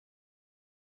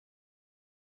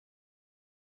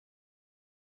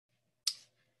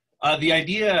The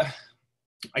idea,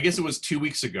 I guess it was 2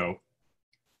 weeks ago,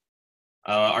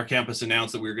 our campus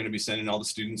announced that we were going to be sending all the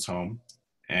students home,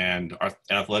 and our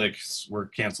athletics were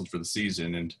canceled for the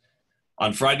season. And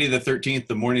on Friday the 13th,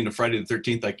 the morning of Friday the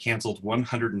 13th, I canceled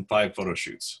 105 photo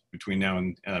shoots between now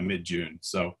and mid-June.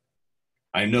 So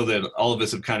I know that all of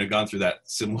us have kind of gone through that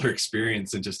similar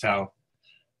experience, and just how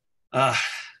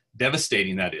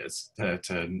devastating that is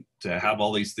to have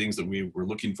all these things that we were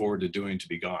looking forward to doing to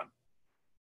be gone.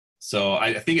 So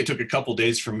I think it took a couple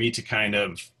days for me to kind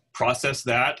of process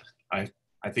that. I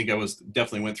think I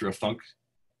definitely went through a funk.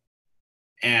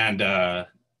 And I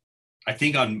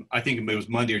think it was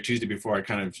Monday or Tuesday before I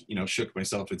kind of, shook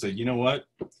myself and said, you know what,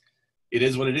 it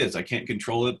is what it is. I can't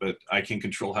control it, but I can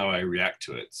control how I react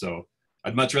to it. So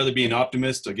I'd much rather be an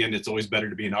optimist. Again, it's always better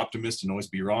to be an optimist and always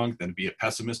be wrong than to be a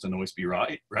pessimist and always be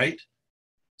right.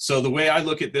 So the way I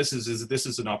look at this is this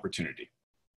is an opportunity.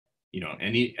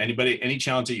 Any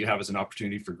challenge that you have is an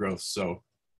opportunity for growth. So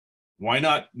why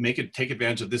not take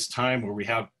advantage of this time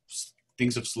where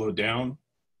things have slowed down,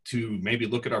 to maybe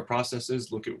look at our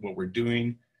processes, look at what we're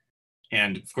doing.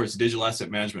 And of course, digital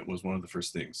asset management was one of the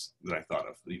first things that I thought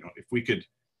of. If we could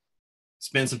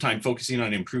spend some time focusing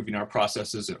on improving our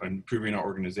processes and improving our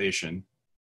organization,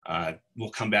 we'll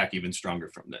come back even stronger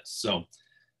from this. So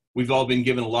we've all been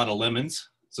given a lot of lemons,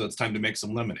 so it's time to make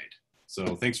some lemonade.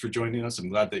 So thanks for joining us. I'm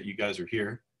glad that you guys are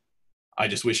here. I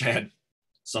just wish I had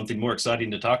something more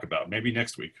exciting to talk about. Maybe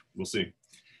next week, we'll see.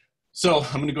 So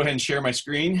I'm gonna go ahead and share my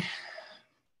screen.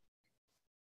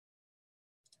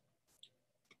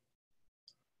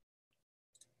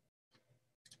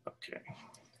 Okay.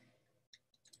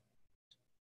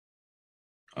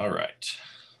 All right.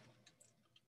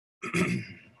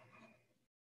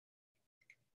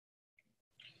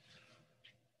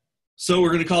 So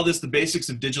we're going to call this the basics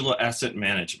of digital asset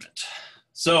management.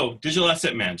 So digital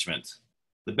asset management,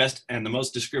 the best and the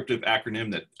most descriptive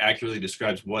acronym that accurately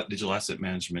describes what digital asset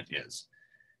management is.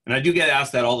 And I do get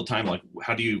asked that all the time, like,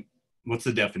 what's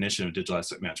the definition of digital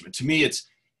asset management? To me, it's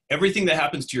everything that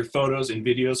happens to your photos and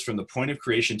videos from the point of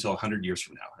creation till 100 years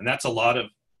from now. And that's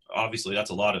obviously that's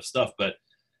a lot of stuff, but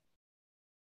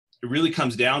it really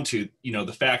comes down to,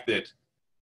 the fact that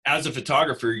as a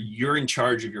photographer, you're in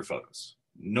charge of your photos.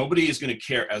 Nobody is going to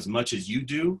care as much as you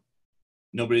do.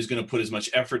 Nobody's going to put as much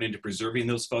effort into preserving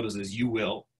those photos as you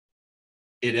will.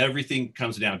 Everything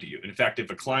comes down to you. In fact, if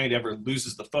a client ever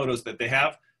loses the photos that they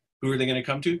have, who are they going to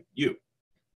come to? You.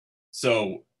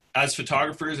 So as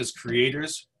photographers, as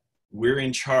creators, we're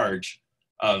in charge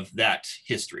of that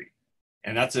history.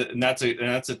 And that's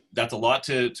a lot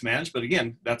to manage, but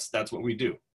again, that's what we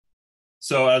do.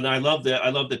 So, and I love the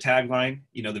tagline,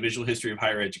 the visual history of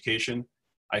higher education.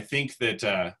 I think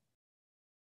that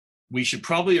we should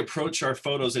probably approach our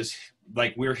photos as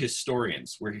like we're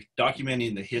historians. We're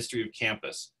documenting the history of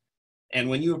campus. And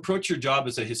when you approach your job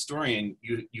as a historian,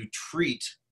 you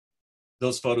treat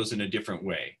those photos in a different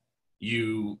way.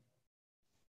 You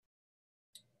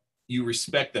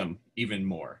respect them even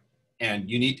more. And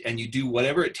you do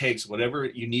whatever it takes, whatever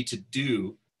you need to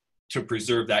do to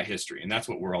preserve that history. And that's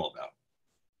what we're all about.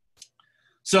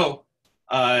 So,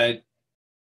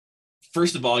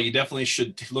 first of all, you definitely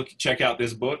should check out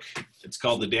this book. It's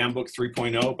called The Damn Book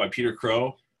 3.0 by Peter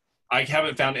Crow. I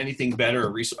haven't found anything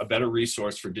better, a better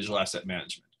resource for digital asset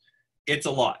management. It's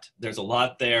a lot. There's a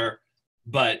lot there,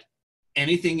 but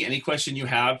any question you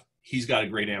have, he's got a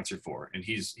great answer for. And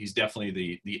he's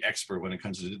definitely the expert when it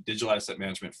comes to digital asset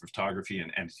management for photography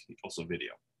and also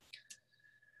video.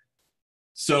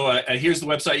 So here's the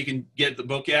website you can get the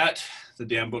book at,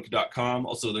 thedamnbook.com.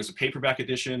 Also, there's a paperback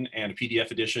edition and a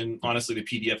PDF edition. Honestly, the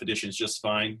PDF edition is just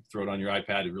fine. Throw it on your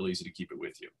iPad. It's really easy to keep it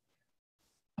with you.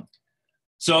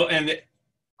 So, and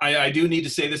I do need to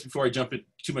say this before I jump in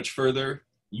too much further.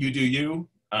 You do you.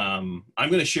 I'm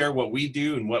going to share what we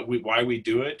do and why we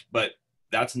do it, but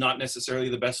that's not necessarily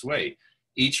the best way.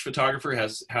 Each photographer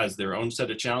has their own set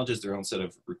of challenges, their own set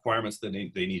of requirements that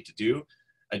they need to do.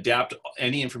 Adapt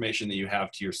any information that you have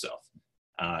to yourself.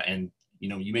 And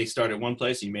you may start at one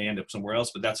place, you may end up somewhere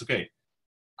else, but that's okay.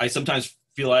 I sometimes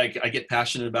feel like I get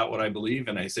passionate about what I believe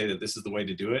and I say that this is the way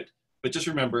to do it, but just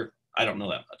remember, I don't know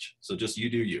that much. So just you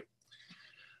do you.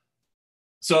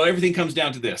 So everything comes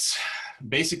down to this.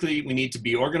 Basically, we need to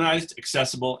be organized,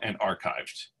 accessible, and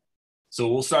archived. So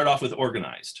we'll start off with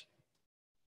organized.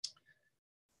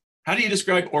 How do you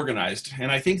describe organized?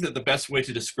 And I think that the best way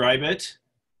to describe it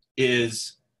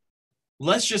is,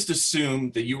 let's just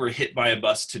assume that you were hit by a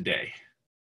bus today.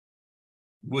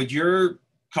 Would your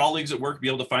colleagues at work be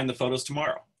able to find the photos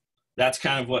tomorrow? That's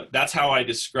how I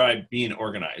describe being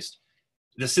organized.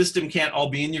 The system can't all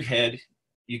be in your head.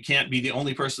 You can't be the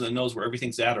only person that knows where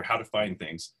everything's at or how to find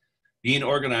things. Being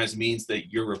organized means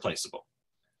that you're replaceable.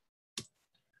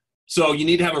 So you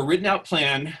need to have a written out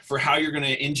plan for how you're going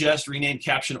to ingest, rename,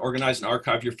 caption, organize, and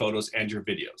archive your photos and your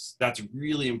videos. That's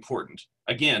really important.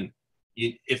 Again,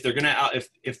 if they're going to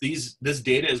if this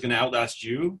data is going to outlast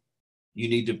you, you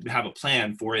need to have a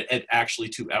plan for it actually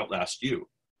to outlast you.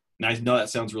 And I know that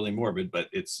sounds really morbid, but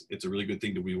it's a really good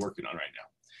thing to be working on right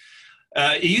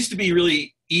now. It used to be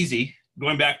really easy,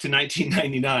 going back to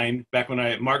 1999, back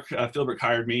when Mark Philbrick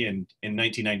hired me in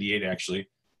 1998, actually.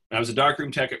 And I was a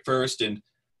darkroom tech at first, and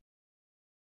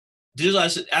digital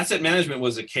asset management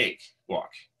was a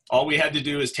cakewalk. All we had to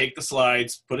do is take the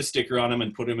slides, put a sticker on them,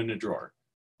 and put them in a drawer.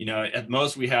 You know, at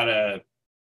most we had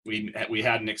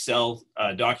an Excel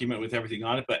document with everything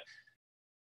on it, but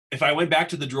if I went back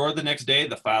to the drawer the next day,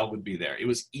 the file would be there. It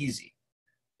was easy.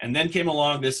 And then came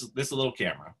along this little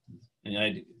camera. And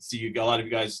I see a lot of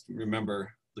you guys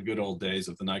remember the good old days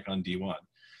of the Nikon D1.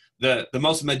 The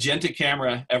most magenta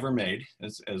camera ever made,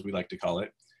 as we like to call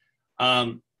it.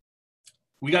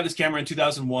 We got this camera in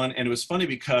 2001, and it was funny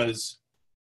because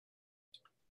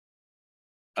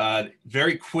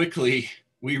very quickly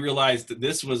we realized that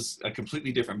this was a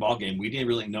completely different ballgame. We didn't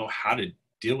really know how to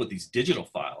deal with these digital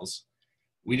files.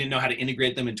 We didn't know how to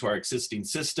integrate them into our existing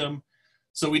system.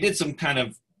 So we did some kind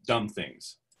of dumb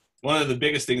things. One of the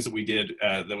biggest things that we did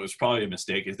that was probably a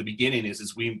mistake at the beginning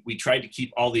is we tried to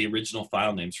keep all the original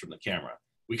file names from the camera.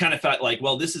 We kind of felt like,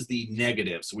 well, this is the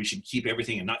negative, so we should keep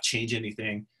everything and not change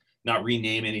anything, not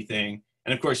rename anything.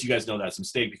 And of course, you guys know that's a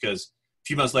mistake, because a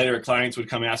few months later, our clients would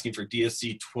come asking for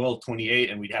DSC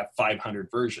 1228, and we'd have 500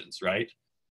 versions, right?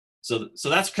 So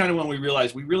that's kind of when we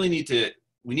realized we really need to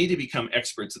become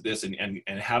experts at this and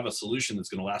have a solution that's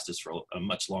going to last us for a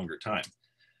much longer time.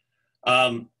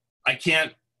 I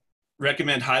can't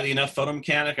recommend highly enough Photo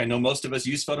Mechanic. I know most of us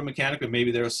use Photo Mechanic, but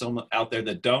maybe there are some out there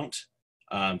that don't.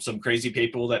 Some crazy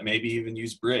people that maybe even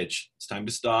use Bridge. It's time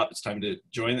to stop. It's time to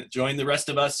join the rest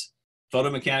of us. Photo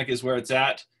Mechanic is where it's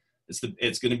at.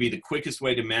 It's going to be the quickest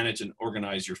way to manage and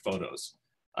organize your photos.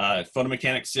 Photo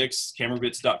Mechanic 6,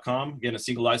 camerabits.com. Again, a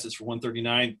single license for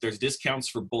 $139. There's discounts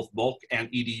for both bulk and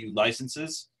EDU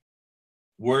licenses.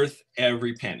 Worth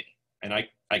every penny. And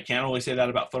I can't always say that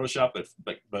about Photoshop,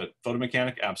 but Photo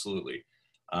Mechanic, absolutely.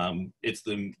 It's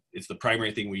the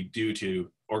primary thing we do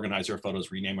to organize our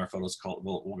photos, rename our photos.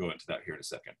 We'll go into that here in a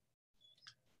second.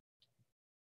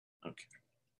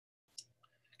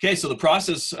 Okay, so the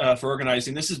process for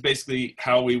organizing, this is basically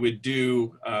how we would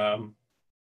do, how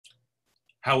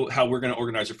we're going to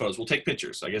organize our photos. We'll take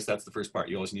pictures. I guess that's the first part.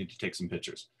 You always need to take some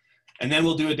pictures. And then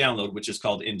we'll do a download, which is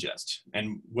called ingest.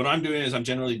 And what I'm doing is I'm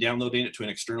generally downloading it to an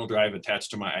external drive attached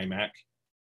to my iMac.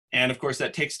 And of course,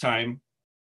 that takes time.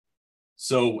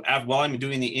 So while I'm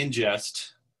doing the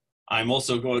ingest, I'm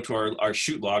also going to our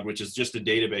shoot log, which is just a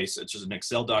database. It's just an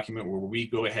Excel document where we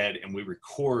go ahead and we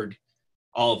record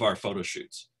all of our photo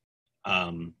shoots.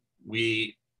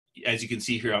 As you can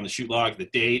see here on the shoot log, the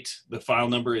date, the file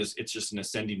number it's just an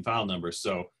ascending file number.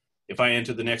 So if I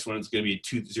enter the next one, it's going to be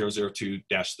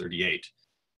 2002-38.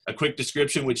 A quick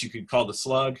description, which you could call the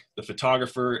slug, the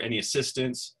photographer, any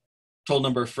assistants, total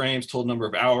number of frames, total number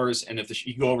of hours. And if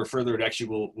you go over further, it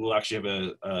actually we'll actually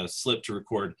have a slip to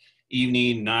record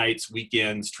evening, nights,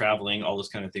 weekends, traveling, all those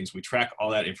kind of things. We track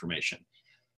all that information.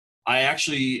 I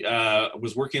actually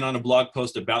was working on a blog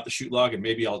post about the shoot log, and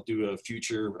maybe I'll do a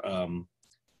future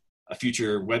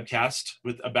webcast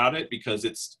about it, because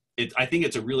I think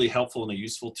it's a really helpful and a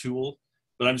useful tool.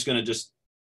 But I'm just gonna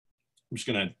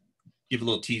give a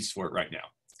little tease for it right now.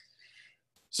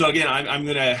 So again, I'm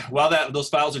gonna, while those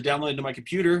files are downloaded to my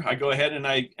computer, I go ahead and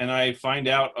I find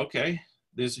out, okay,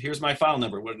 here's my file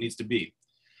number, what it needs to be.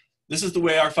 This is the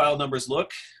way our file numbers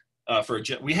look.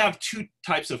 We have two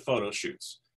types of photo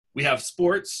shoots. We have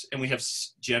sports and we have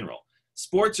general.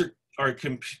 Sports are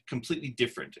completely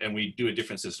different, and we do a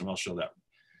different system. I'll show that.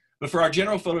 But for our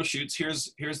general photo shoots,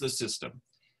 here's the system.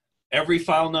 Every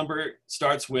file number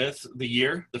starts with the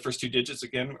year. The first two digits,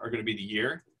 again, are going to be the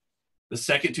year. The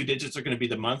second two digits are going to be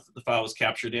the month the file was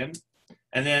captured in.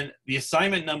 And then the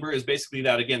assignment number is basically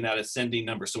that, again, that ascending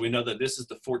number. So we know that this is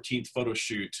the 14th photo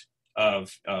shoot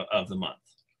of the month.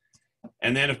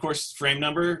 And then, of course, frame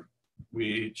number,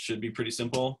 we should be pretty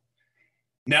simple.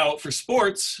 Now, for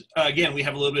sports, again, we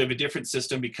have a little bit of a different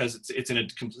system because it's in a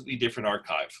completely different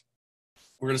archive.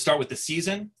 We're going to start with the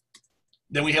season.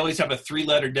 Then we always have a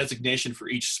 3-letter designation for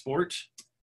each sport.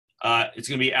 It's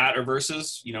going to be at or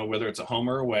versus, whether it's a home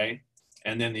or away,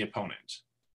 and then the opponent.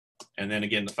 And then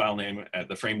again, the file name,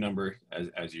 the frame number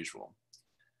as usual.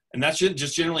 And that's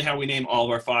just generally how we name all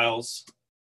of our files.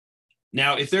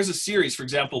 Now, if there's a series, for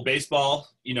example, baseball,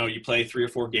 you know, you play 3 or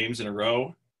 4 games in a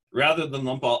row, rather than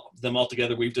lump them all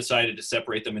together, we've decided to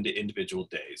separate them into individual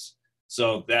days.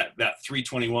 So that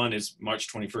 3/21 is March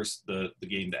 21st, the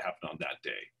game that happened on that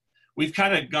day. We've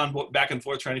kind of gone back and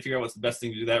forth trying to figure out what's the best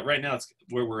thing to do that. Right now, it's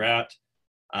where we're at.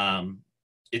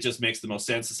 It just makes the most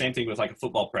sense. The same thing with like a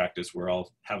football practice where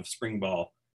I'll have spring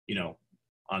ball, you know,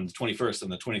 on the 21st, on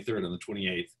the 23rd, on the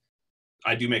 28th.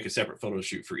 I do make a separate photo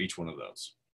shoot for each one of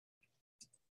those.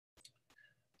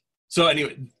 So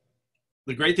anyway,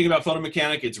 the great thing about Photo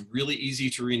Mechanic, it's really easy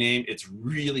to rename. It's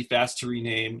really fast to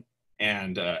rename.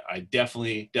 And I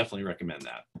definitely recommend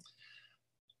that.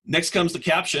 Next comes the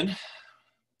caption.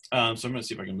 So I'm gonna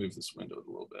see if I can move this window a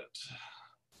little bit.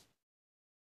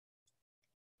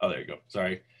 Oh, there you go,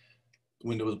 sorry. The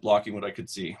window was blocking what I could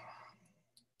see.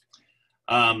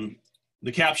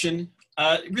 The caption,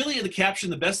 really the caption,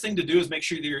 the best thing to do is make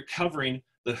sure that you're covering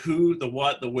the who, the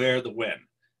what, the where, the when.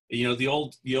 You know, the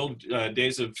old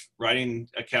days of writing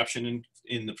a caption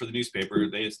for the newspaper,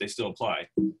 they still apply.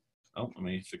 Oh, let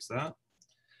me fix that.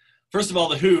 First of all,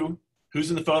 the who's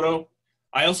in the photo.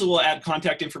 I also will add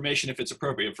contact information if it's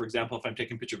appropriate. For example, if I'm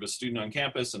taking a picture of a student on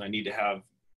campus and I need to have,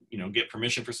 you know, get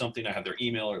permission for something, I have their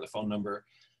email or the phone number.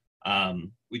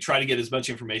 We try to get as much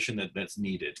information that's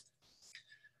needed.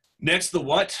 Next, the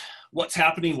what's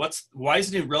happening, why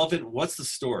is it irrelevant, what's the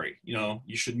story? You know,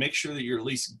 you should make sure that you're at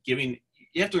least giving,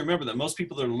 you have to remember that most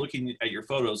people that are looking at your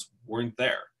photos weren't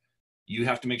there. You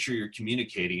have to make sure you're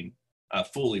communicating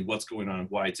fully what's going on and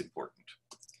why it's important.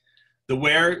 The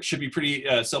where should be pretty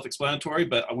self-explanatory,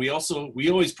 but we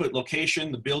always put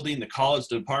location, the building, the college,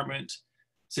 the department,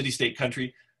 city, state,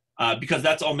 country, because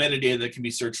that's all metadata that can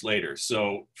be searched later.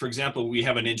 So for example, we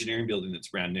have an engineering building that's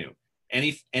brand new.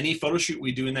 Any photo shoot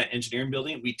we do in that engineering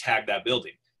building, we tag that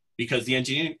building, because the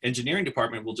engineering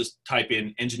department will just type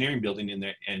in engineering building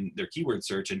in their keyword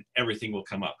search and everything will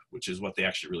come up, which is what they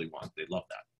actually really want. They love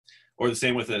that. Or the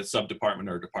same with a sub-department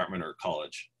or a department or a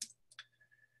college.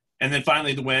 And then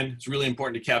finally, the when. It's really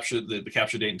important to capture the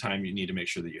capture date and time. You need to make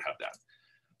sure that you have that.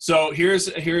 So here's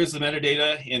the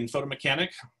metadata in Photo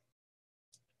Mechanic.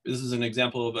 This is an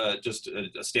example of just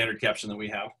a standard caption that we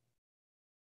have.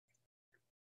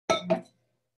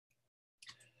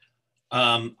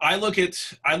 I look at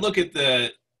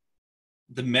the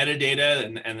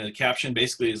metadata and the caption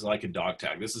basically is like a dog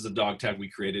tag. This is a dog tag we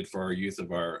created for our youth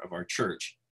of our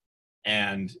church.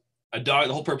 And the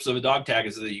whole purpose of a dog tag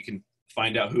is that you can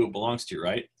find out who it belongs to,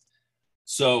 right?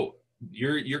 So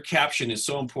your caption is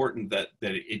so important that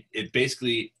it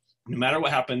basically, no matter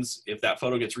what happens, if that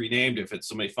photo gets renamed, if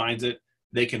somebody finds it,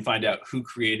 they can find out who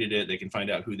created it, they can find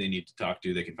out who they need to talk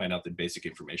to, they can find out the basic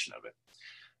information of it.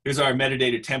 Here's our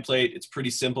metadata template. It's pretty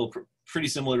simple, pretty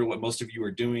similar to what most of you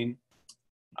are doing.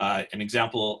 An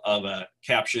example of a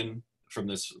caption from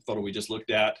this photo we just looked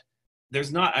at.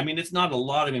 There's not, I mean, it's not a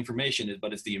lot of information,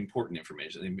 but it's the important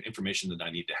information, the information that I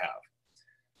need to have.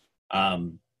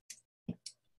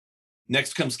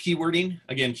 Next comes keywording.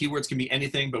 Again, keywords can be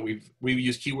anything, but we've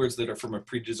used keywords that are from a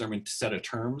predetermined set of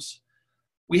terms.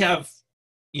 We have,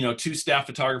 you know, 2 staff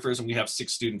photographers and we have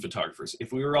 6 student photographers.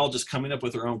 If we were all just coming up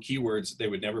with our own keywords, they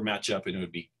would never match up and it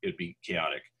would be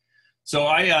chaotic. So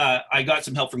I got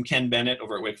some help from Ken Bennett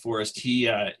over at Wake Forest. He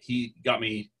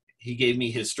gave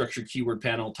me his structured keyword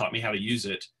panel, taught me how to use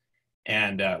it.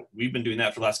 And we've been doing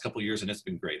that for the last couple of years and it's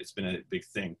been great. It's been a big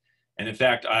thing. And in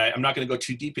fact, I'm not going to go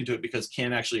too deep into it because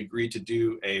Ken actually agreed to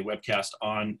do a webcast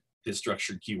on his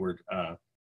structured keyword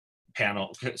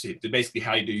panel. So basically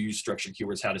how you use structured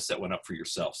keywords, how to set one up for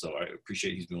yourself. So I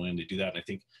appreciate he's been willing to do that. And I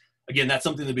think, again, that's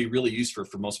something that'd be really useful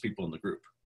for most people in the group.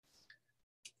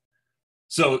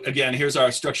 So again, here's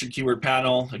our structured keyword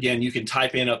panel. Again, you can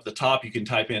type in up the top, you can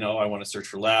type in, oh, I want to search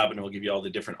for lab, and it will give you all the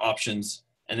different options.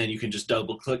 And then you can just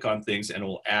double click on things and it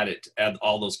will add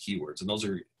all those keywords. And those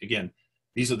are, again,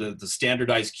 these are the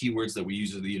standardized keywords that we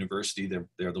use at the university.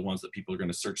 They're the ones that people are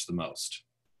going to search the most.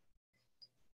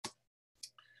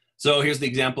 So here's the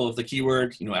example of the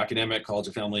keyword, you know, academic, college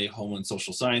of family, home and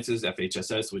social sciences,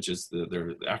 FHSS, which is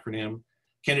the acronym,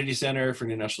 Kennedy Center for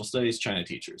International Studies, China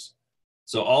teachers.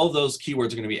 So all of those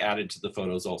keywords are going to be added to the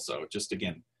photos also. Just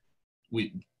again,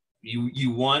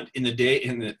 you want in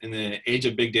the age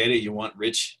of big data, you want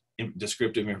rich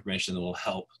descriptive information that will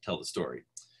help tell the story.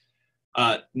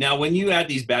 Now, when you add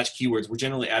these batch keywords, we're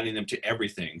generally adding them to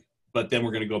everything, but then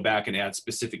we're going to go back and add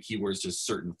specific keywords to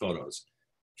certain photos.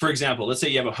 For example, let's say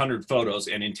you have 100 photos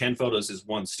and in 10 photos is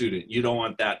one student. You don't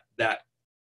want that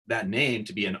name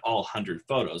to be in all 100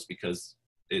 photos because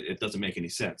it doesn't make any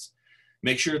sense.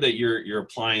 Make sure that you're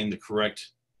applying the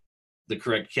correct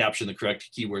caption, the correct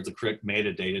keywords, the correct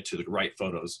metadata to the right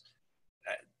photos.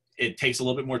 it takes a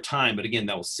little bit more time, but again,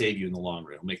 that will save you in the long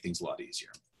run. It'll make things a lot easier.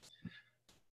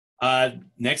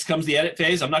 Next comes the edit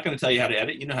phase. I'm not going to tell you how to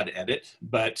edit. You know how to edit,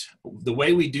 but the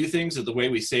way we do things or the way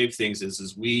we save things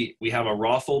is we have a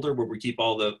raw folder where we keep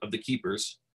all of the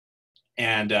keepers,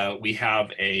 and we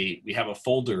have a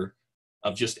folder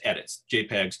of just edits,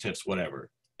 JPEGs, TIFFs, whatever,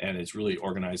 and it's really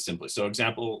organized simply. So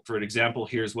for an example,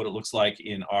 here's what it looks like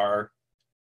in our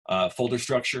folder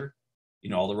structure. You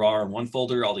know, all the raw are in one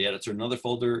folder, all the edits are in another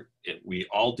folder. We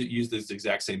all use this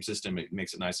exact same system. It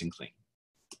makes it nice and clean.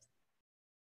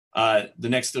 The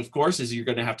next, of course, is you're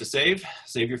going to have to save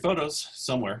your photos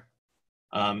somewhere.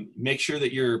 Make sure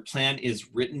that your plan is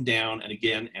written down, and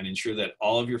again, and ensure that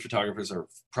all of your photographers are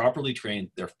properly trained.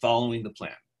 They're following the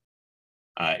plan.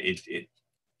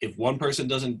 If one person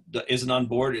isn't on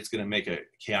board, it's going to make a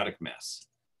chaotic mess.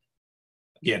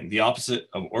 Again, the opposite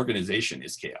of organization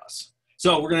is chaos.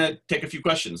 So we're going to take a few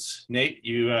questions. Nate,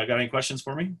 you got any questions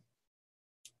for me?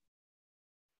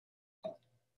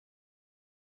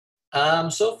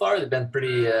 So far they've been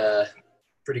pretty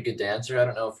good to answer. I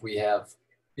don't know if we have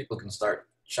people can start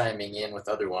chiming in with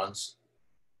other ones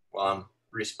while I'm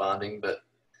responding, but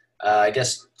I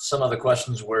guess some of the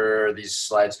questions were, are these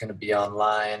slides going to be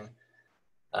online?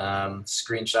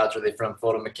 Screenshots, are they from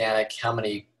Photo Mechanic? How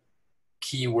many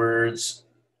keywords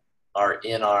are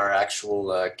in our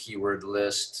actual keyword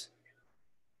list?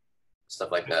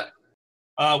 Stuff like that.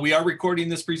 We are recording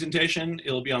this presentation.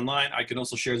 It'll be online. I can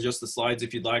also share just the slides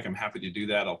if you'd like. I'm happy to do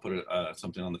that. I'll put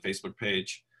something on the Facebook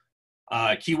page.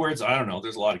 Keywords, I don't know.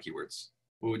 There's a lot of keywords.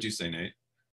 What would you say, Nate?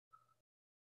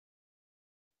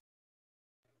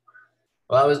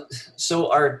 Well, so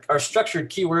our structured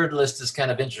keyword list is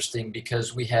kind of interesting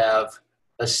because we have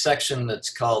a section that's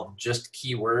called just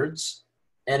keywords.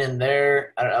 And in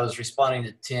there, I was responding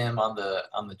to Tim on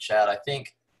the chat. I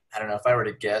think, I don't know, if I were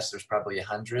to guess, there's probably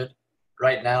 100.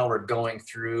 Right now, we're going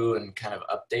through and kind of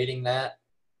updating that.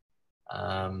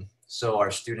 So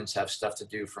our students have stuff to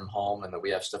do from home, and that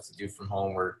we have stuff to do from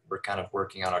home. We're kind of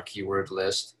working on our keyword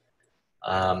list.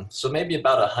 So maybe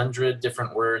about 100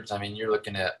 different words. I mean, you're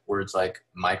looking at words like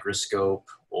microscope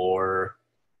or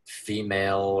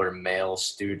female or male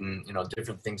student, you know,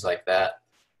 different things like that.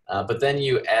 But then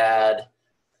you add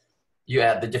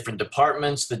the different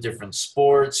departments, the different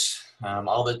sports,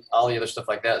 all the other stuff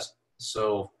like that.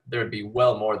 So there would be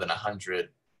well more than 100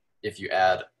 if you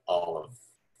add all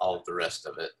of the rest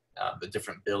of it. The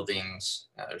different buildings,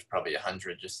 there's probably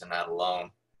 100 just in that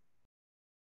alone.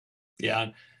 Yeah,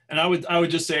 and I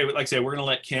would just say, like I say, we're going to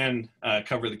let Ken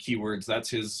cover the keywords. That's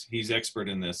he's expert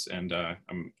in this, and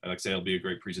like I say, it'll be a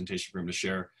great presentation for him to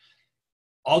share.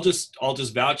 I'll just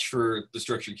vouch for the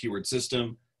structured keyword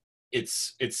system.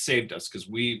 It's saved us because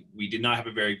we did not have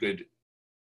a very good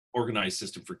organized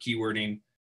system for keywording.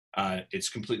 It's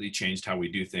completely changed how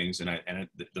we do things, and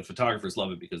the photographers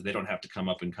love it because they don't have to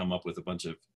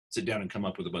sit down and come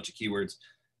up with a bunch of keywords.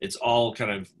 It's all kind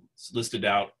of listed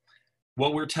out.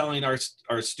 What we're telling our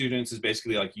students is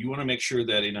basically like, you want to make sure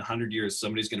that in 100 years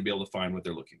somebody's going to be able to find what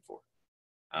they're looking for,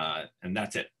 and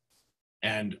that's it.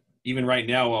 And even right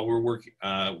now, while we're working,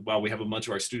 while we have a bunch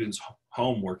of our students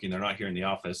home working, they're not here in the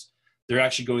office. They're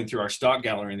actually going through our stock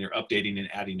gallery and they're updating and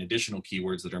adding additional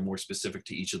keywords that are more specific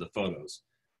to each of the photos.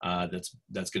 That's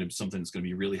going to be something that's going to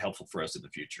be really helpful for us in the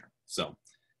future. So,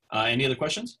 any other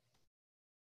questions?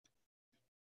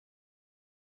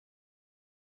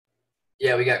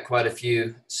 Yeah, we got quite a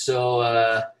few. So,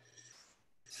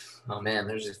 oh man,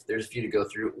 there's a few to go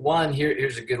through.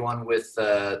 Here's a good one with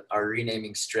our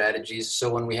renaming strategies. So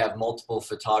when we have multiple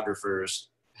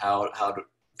photographers, how to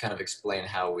kind of explain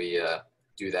how we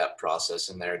do that process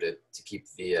in there to keep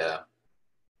the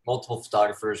multiple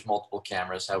photographers, multiple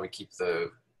cameras, how we keep the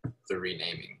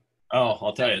renaming. Oh,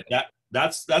 I'll tell you,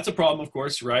 that's a problem, of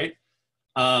course, right?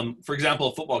 For example,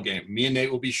 a football game, me and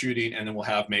Nate will be shooting, and then we'll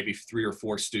have maybe 3 or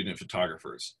 4 student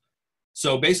photographers.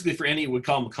 So basically for we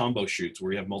call them combo shoots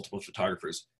where you have multiple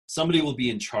photographers. Somebody will be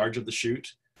in charge of the shoot.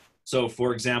 So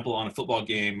for example, on a football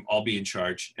game, I'll be in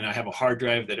charge, and I have a hard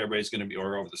drive that everybody's going to be,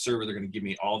 or over the server, they're going to give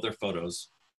me all of their photos,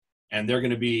 and they're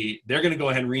going to go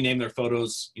ahead and rename their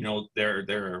photos, you know,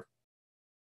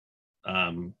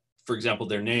 for example,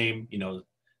 their name, you know,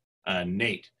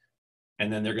 Nate.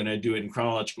 And then they're going to do it in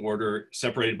chronological order,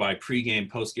 separated by pre-game,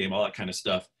 post-game, all that kind of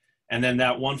stuff. And then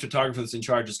that one photographer that's in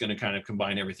charge is going to kind of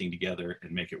combine everything together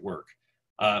and make it work.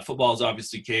 Football is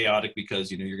obviously chaotic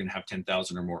because, you know, you're going to have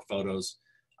 10,000 or more photos.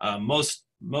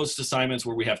 Most assignments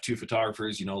where we have 2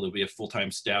 photographers, you know, there'll be a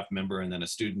full-time staff member and then a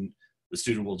student. The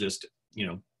student will just, you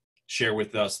know, share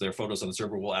with us their photos on the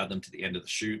server. We'll add them to the end of the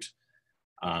shoot.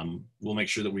 We'll make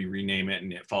sure that we rename it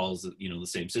and it follows, you know, the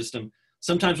same system.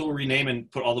 Sometimes we'll rename and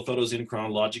put all the photos in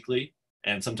chronologically,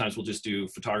 and sometimes we'll just do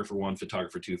photographer 1,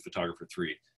 photographer 2, photographer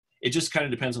 3. It just kind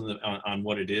of depends on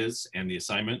what it is and the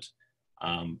assignment.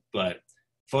 But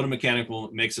photo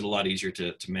mechanical makes it a lot easier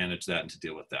to manage that and to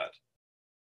deal with that.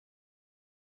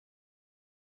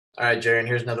 All right, Jaron,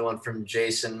 here's another one from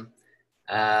Jason.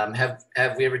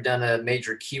 Have we ever done a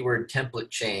major keyword template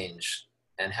change?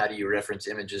 And how do you reference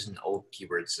images in old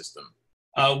keyword system?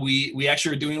 We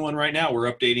actually are doing one right now.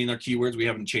 We're updating our keywords. We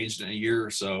haven't changed in a year or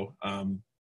so.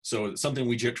 So it's something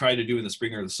we try to do in the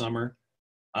spring or the summer.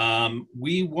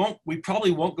 We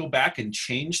probably won't go back and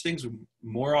change things.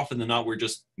 More often than not, we're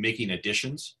just making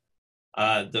additions.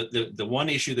 The one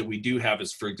issue that we do have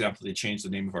is, for example, they changed the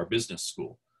name of our business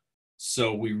school.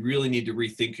 So we really need to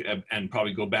rethink and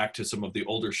probably go back to some of the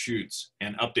older shoots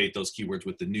and update those keywords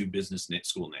with the new business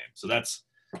school name. So that's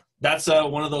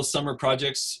one of those summer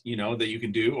projects, you know, that you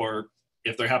can do. Or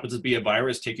if there happens to be a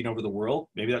virus taking over the world,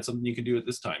 maybe that's something you can do at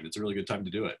this time. It's a really good time to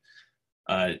do it.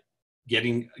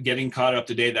 Getting caught up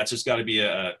to date, that's just got to be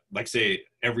like say,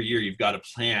 every year you've got a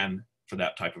plan for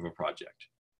that type of a project.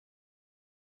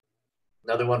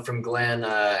 Another one from Glenn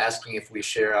asking if we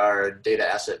share our data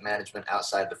asset management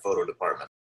outside the photo department.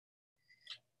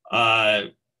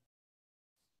 As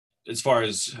far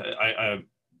as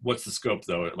what's the scope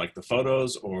though? Like the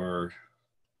photos or?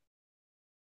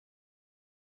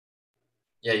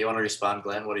 Yeah, you want to respond,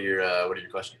 Glenn? What are your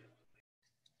questions?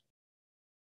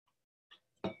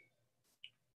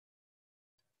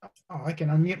 Oh, I can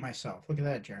unmute myself. Look at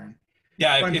that, Jaron.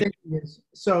 Yeah. What I'm thinking is,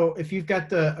 so if you've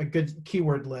got a good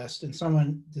keyword list and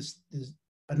someone,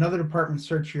 another department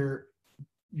search your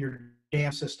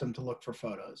DAM system to look for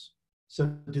photos. So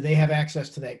do they have access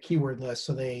to that keyword list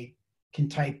so they can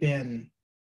type in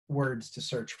words to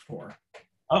search for?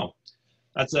 Oh,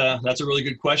 that's a really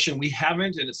good question. We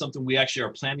haven't, and it's something we actually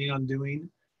are planning on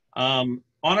doing. On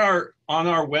our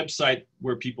website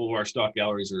where our stock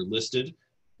galleries are listed,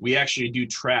 we actually do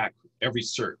track every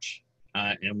search.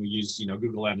 And we use,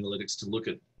 Google Analytics to look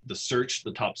at the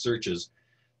top searches.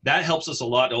 That helps us a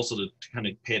lot also to kind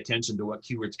of pay attention to what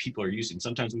keywords people are using.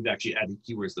 Sometimes we've actually added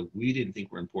keywords that we didn't think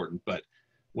were important, but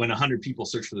when 100 people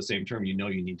search for the same term, you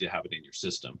need to have it in your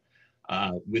system.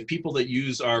 With people that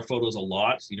use our photos a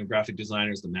lot, graphic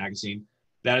designers, the magazine,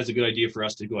 that is a good idea for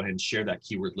us to go ahead and share that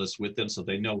keyword list with them so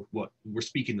they know what we're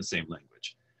speaking the same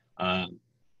language.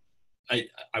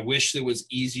 I wish it was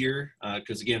easier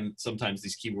because again, sometimes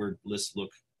these keyword lists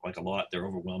look like a lot, they're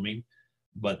overwhelming,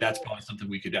 but that's probably something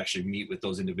we could actually meet with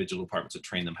those individual departments to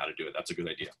train them how to do it. That's a good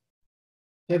idea.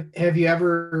 Have you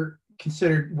ever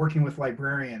considered working with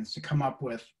librarians to come up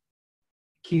with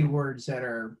keywords that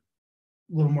are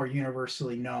a little more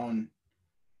universally known?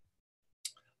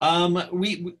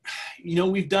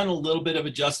 We've done a little bit of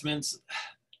adjustments.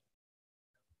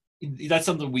 That's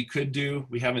something we could do.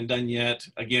 We haven't done yet.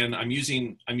 Again, I'm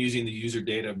using the user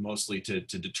data mostly to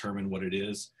determine what it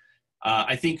is.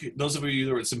 I think those of you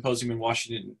that were at Symposium in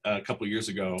Washington a couple of years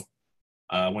ago,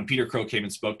 when Peter Crow came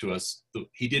and spoke to us,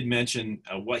 he did mention,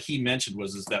 what he mentioned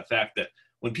was that fact that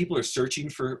when people are searching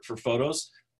for photos,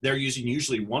 they're using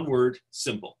usually one word,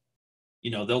 simple.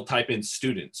 They'll type in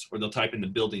students or they'll type in the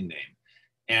building name.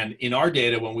 And in our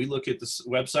data, when we look at this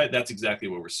website, that's exactly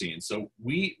what we're seeing. So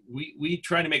we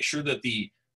try to make sure that the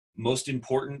most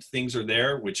important things are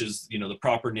there, which is, the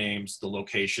proper names, the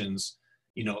locations,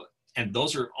 and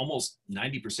those are almost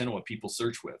 90% of what people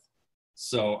search with.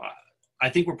 So I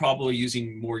think we're probably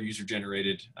using more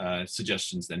user-generated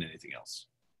suggestions than anything else.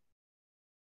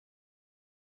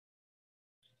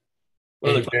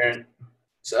 Hey, Jaron,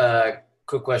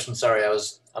 quick question. Sorry,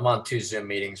 I'm on 2 Zoom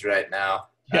meetings right now.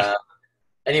 Yeah.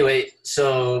 Anyway,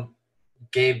 so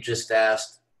Gabe just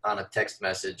asked on a text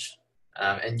message,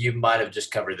 and you might have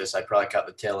just covered this. I probably caught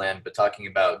the tail end, but talking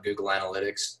about Google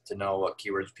Analytics to know what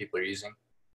keywords people are using.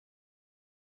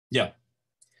 Yeah.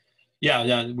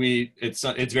 It's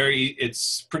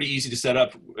pretty easy to set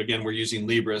up. Again, we're using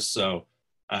Libris, so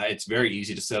it's very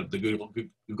easy to set up the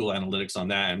Google Analytics on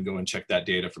that and go and check that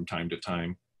data from time to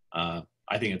time.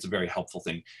 I think it's a very helpful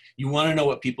thing. You want to know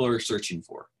what people are searching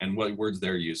for and what words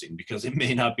they're using, because it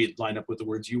may not be lined up with the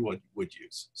words you would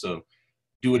use. So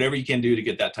do whatever you can do to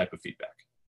get that type of feedback.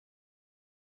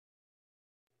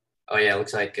 Oh yeah,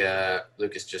 looks like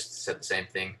Lucas just said the same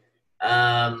thing.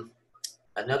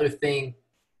 Another thing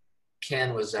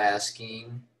Ken was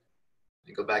asking, let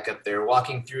me go back up there,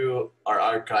 walking through our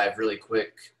archive really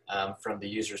quick from the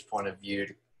user's point of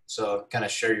view. So kind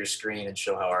of share your screen and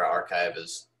show how our archive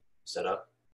is set up.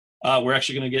 We're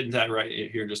actually going to get into that right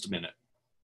here in just a minute.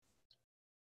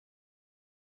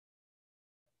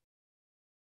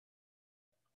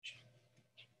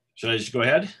 Should I just go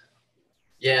ahead?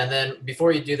 Yeah, and then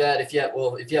before you do that, if you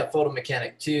have Photo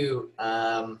Mechanic 2,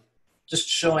 just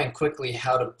showing quickly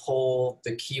how to pull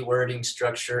the keywording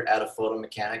structure out of Photo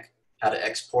Mechanic, how to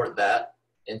export that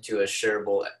into a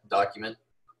shareable document.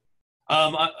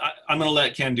 I'm going to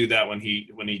let Ken do that when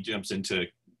he jumps into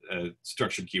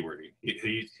structured keywording.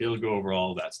 He'll go over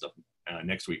all of that stuff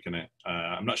next week, and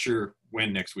I'm not sure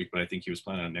when next week, but I think he was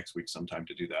planning on next week sometime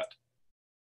to do that.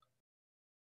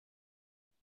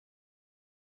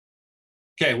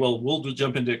 Okay, well, we'll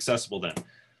jump into accessible then.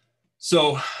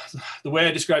 So the way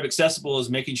I describe accessible is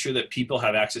making sure that people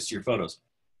have access to your photos.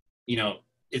 You know,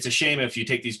 it's a shame if you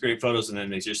take these great photos and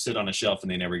then they just sit on a shelf and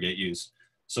they never get used.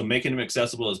 So making them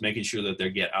accessible is making sure that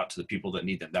they get out to the people that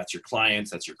need them. That's your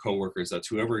clients, that's your coworkers, that's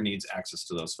whoever needs access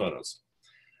to those photos.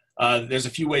 There's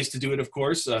a few ways to do it, of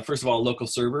course. First of all, a local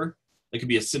server. It could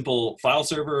be a simple file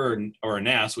server or a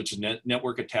NAS, which is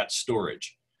network attached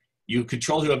storage. You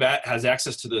control who has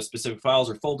access to the specific files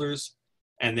or folders,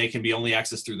 and they can be only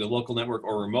accessed through the local network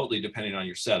or remotely, depending on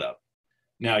your setup.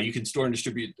 Now, you can store and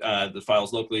distribute the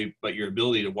files locally, but your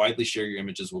ability to widely share your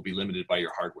images will be limited by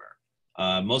your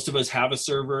hardware. Most of us have a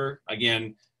server.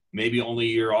 Again, maybe only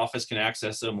your office can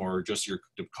access them, or just your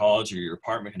college or your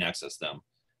apartment can access them.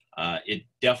 It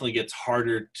definitely gets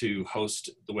harder to host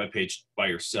the web page by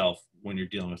yourself when you're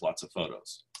dealing with lots of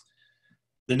photos.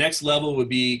 The next level would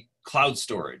be cloud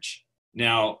storage.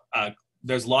 Now,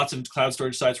 there's lots of cloud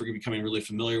storage sites. We're becoming really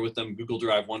familiar with them. Google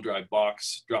Drive, OneDrive,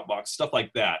 Box, Dropbox, stuff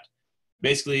like that.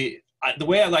 Basically, the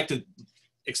way I like to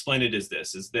explain it is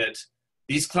this, is that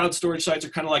these cloud storage sites are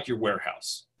kind of like your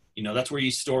warehouse. You know, that's where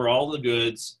you store all the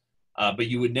goods, but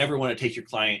you would never want to take your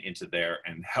client into there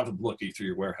and have them look through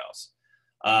your warehouse.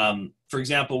 For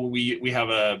example, we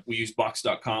use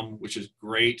box.com, which is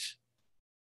great,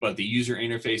 but the user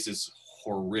interface is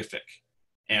horrific.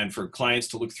 And for clients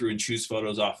to look through and choose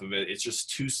photos off of it, it's just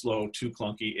too slow, too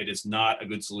clunky. It is not a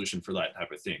good solution for that type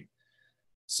of thing.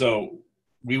 So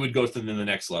we would go to the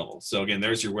next level. So again,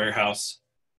 there's your warehouse.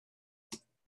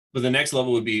 But the next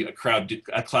level would be a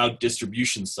cloud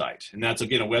distribution site. And that's,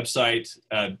 again, a website,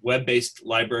 a web-based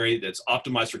library that's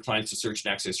optimized for clients to search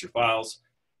and access your files.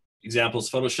 Examples: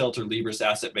 PhotoShelter, Libris,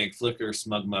 Asset Bank, Flickr,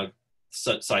 SmugMug,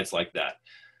 sites like that.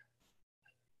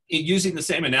 Using the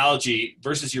same analogy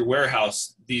versus your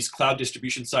warehouse, these cloud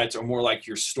distribution sites are more like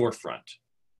your storefront.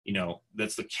 You know,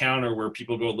 that's the counter where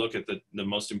people go look at the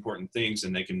most important things,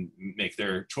 and they can make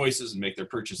their choices and make their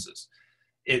purchases.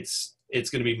 It's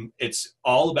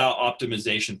all about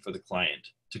optimization for the client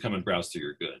to come and browse through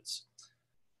your goods.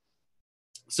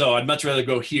 So I'd much rather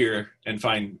go here and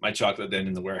find my chocolate than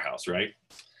in the warehouse, right?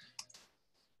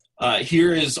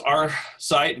 Here is our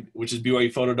site, which is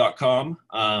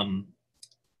byuphoto.com.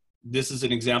 This is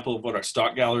an example of what our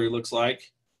stock gallery looks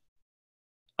like.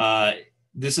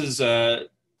 This is, I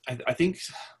think,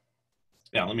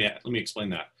 yeah, let me explain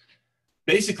that.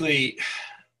 Basically,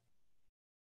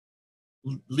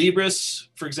 Libris,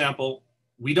 for example,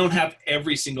 we don't have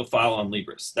every single file on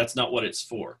Libris. That's not what it's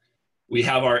for. We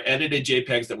have our edited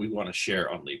JPEGs that we want to share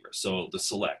on Libris, so the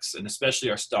selects, and especially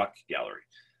our stock gallery.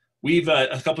 We've,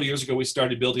 a couple of years ago, we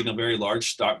started building a very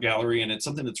large stock gallery, and it's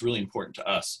something that's really important to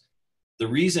us. The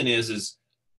reason is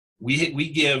we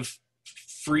give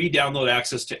free download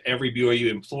access to every BYU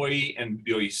employee and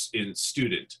BYU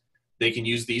student. They can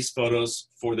use these photos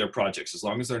for their projects. As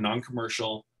long as they're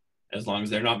non-commercial, as long as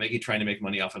they're not trying to make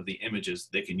money off of the images,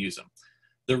 they can use them.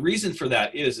 The reason for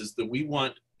that is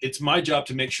that it's my job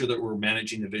to make sure that we're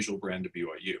managing the visual brand of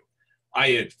BYU.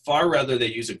 I'd far rather they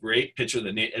use a great picture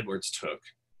that Nate Edwards took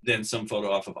than some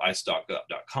photo off of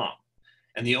istock.com.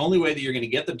 And the only way that you're going to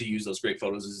get them to use those great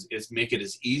photos is make it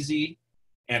as easy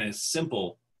and as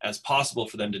simple as possible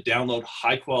for them to download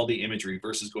high quality imagery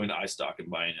versus going to iStock and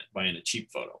buying a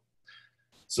cheap photo.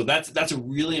 So that's a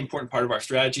really important part of our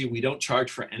strategy. We don't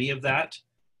charge for any of that.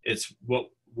 It's what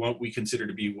we consider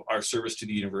to be our service to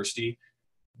the university,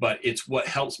 but it's what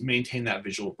helps maintain that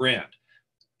visual brand.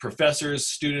 Professors,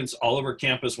 students all over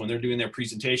campus, when they're doing their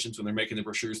presentations, when they're making the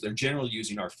brochures, they're generally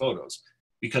using our photos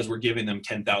because we're giving them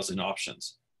 10,000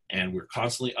 options, and we're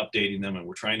constantly updating them, and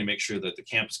we're trying to make sure that the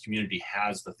campus community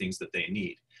has the things that they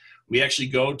need. We actually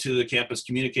go to the campus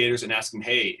communicators and ask them,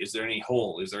 hey, is there any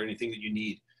hole? Is there anything that you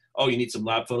need? Oh, you need some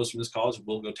lab photos from this college?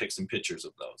 We'll go take some pictures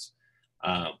of those.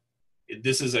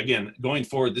 This is, again, going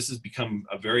forward, this has become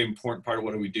a very important part of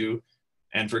what we do.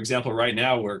 And for example, right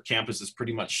now where campus is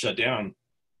pretty much shut down,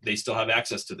 they still have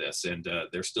access to this, and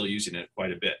they're still using it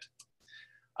quite a bit.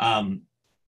 And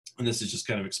this is just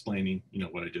kind of explaining,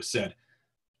 what I just said.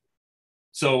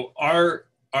 So our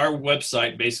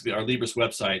website, basically our Libris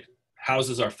website,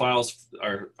 houses our files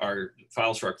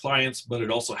for our clients, but it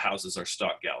also houses our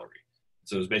stock gallery.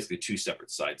 So there's basically two separate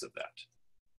sides of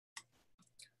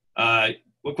that.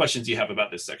 What questions do you have about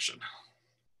this section?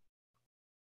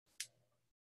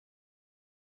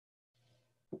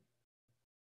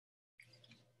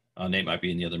 Nate might be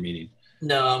in the other meeting.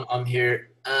 No, I'm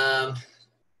here.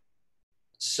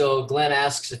 So Glenn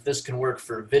asks if this can work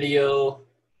for video,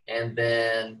 and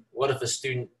then what if a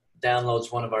student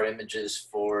downloads one of our images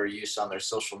for use on their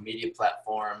social media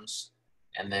platforms,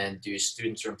 and then do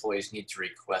students or employees need to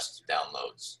request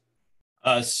downloads?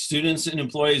 Students and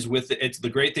employees the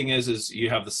great thing is you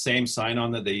have the same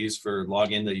sign-on that they use for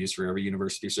login, they use for every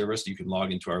university service. You can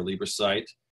log into our Libris site.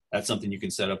 That's something you can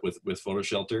set up with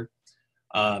PhotoShelter.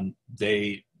 On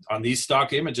these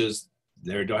stock images,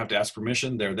 they don't have to ask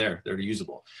permission. They're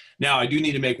usable. Now, I do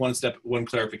need to make one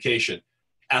clarification.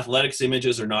 Athletics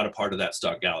images are not a part of that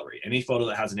stock gallery. Any photo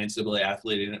that has an NCAA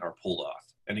athlete in it are pulled off.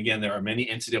 And again, there are many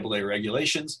NCAA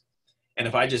regulations. And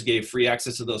if I just gave free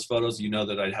access to those photos, you know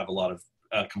that I'd have a lot of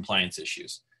compliance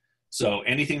issues. So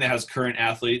anything that has current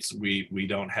athletes, we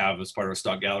don't have as part of our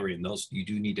stock gallery, and those you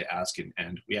do need to ask,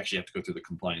 and we actually have to go through the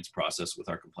compliance process with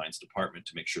our compliance department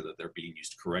to make sure that they're being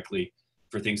used correctly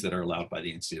for things that are allowed by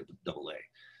the NCAA.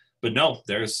 But no,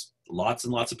 there's lots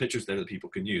and lots of pictures there that people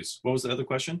can use. What was the other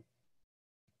question?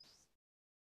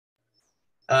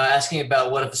 Asking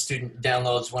about what if a student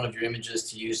downloads one of your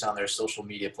images to use on their social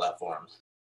media platforms?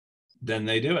 Then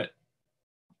they do it.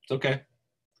 It's okay.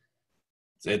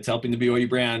 It's helping the BYU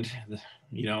brand,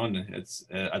 you know, and it's,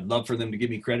 I'd love for them to give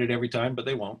me credit every time, but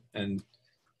they won't. And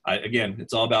again,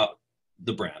 it's all about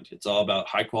the brand. It's all about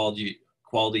high quality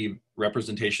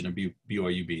representation of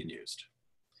BYU being used.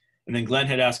 And then Glenn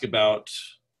had asked about,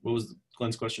 what was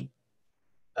Glenn's question?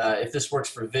 If this works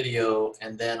for video,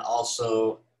 and then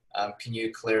also, can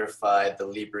you clarify the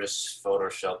Libris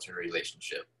PhotoShelter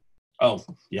relationship? Oh,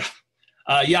 yeah.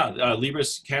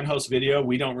 Libris can host video.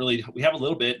 We have a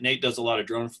little bit. Nate does a lot of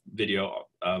drone video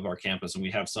of our campus, and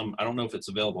we have some. I don't know if it's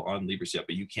available on Libris yet,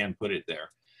 but you can put it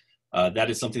there. That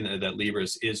is something that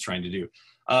Libris is trying to do.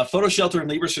 PhotoShelter and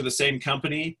Libris are the same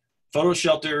company.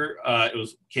 PhotoShelter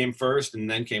came first, and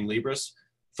then came Libris.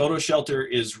 PhotoShelter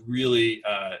is really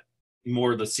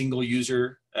more the single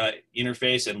user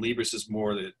interface, and Libris is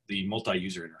more the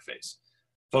multi-user interface.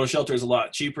 PhotoShelter is a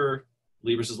lot cheaper.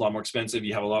 Libris is a lot more expensive.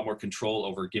 You have a lot more control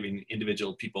over giving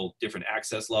individual people different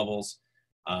access levels.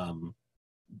 And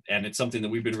it's something that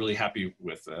we've been really happy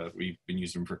with. We've been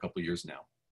using them for a couple of years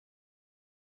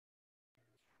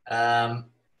now.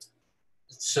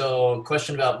 So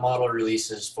question about model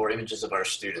releases for images of our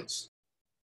students.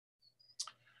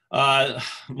 Model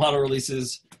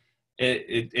releases,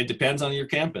 it depends on your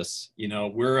campus. You know,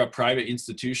 we're a private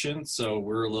institution, so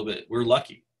we're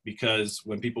lucky, because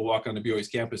when people walk onto BYU's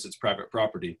campus, it's private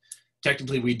property.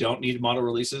 Technically, we don't need model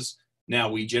releases. Now,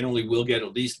 we generally will get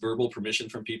at least verbal permission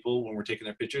from people when we're taking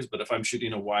their pictures, but if I'm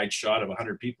shooting a wide shot of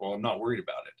 100 people, I'm not worried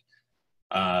about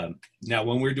it. Now,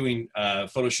 when we're doing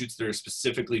photo shoots that are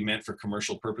specifically meant for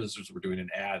commercial purposes, we're doing an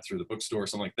ad through the bookstore or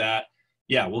something like that,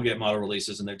 yeah, we'll get model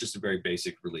releases, and they're just a very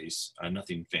basic release,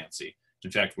 nothing fancy. In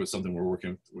fact, with something we're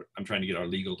working with, I'm trying to get our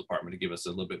legal department to give us a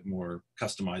little bit more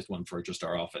customized one for just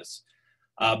our office.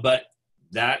 But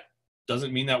that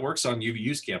doesn't mean that works on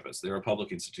UVU's campus. They're a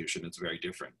public institution. It's very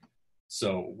different.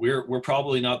 So we're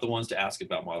probably not the ones to ask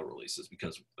about model releases,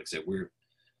 because, like I said,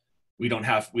 we don't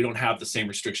have the same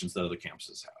restrictions that other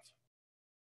campuses have.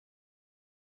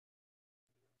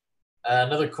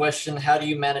 Another question: how do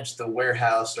you manage the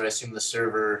warehouse, or I assume the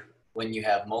server, when you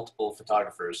have multiple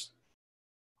photographers?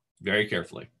 Very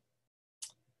carefully.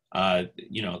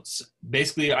 You know,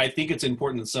 basically, I think it's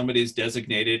important that somebody is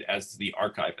designated as the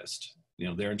archivist. You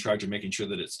know, they're in charge of making sure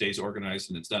that it stays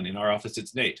organized and it's done. In our office,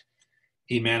 it's Nate.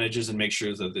 He manages and makes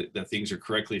sure that things are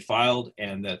correctly filed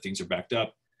and that things are backed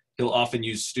up. He'll often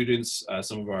use students,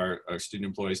 some of our student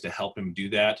employees, to help him do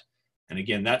that. And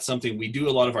again, that's something we do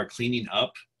a lot of our cleaning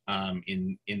up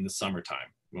in the summertime,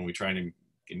 when we try to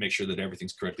make sure that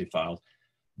everything's correctly filed.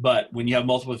 But when you have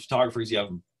multiple photographers,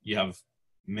 you have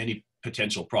many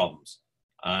potential problems.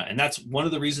 And that's one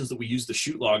of the reasons that we use the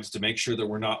shoot logs, to make sure that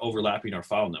we're not overlapping our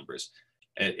file numbers.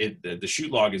 The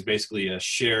shoot log is basically a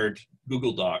shared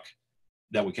Google Doc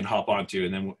that we can hop onto.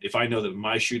 And then if I know that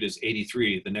my shoot is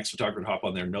 83, the next photographer to hop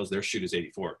on there knows their shoot is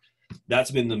 84.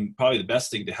 That's been probably the best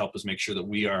thing to help us make sure that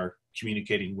we are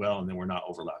communicating well, and then we're not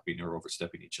overlapping or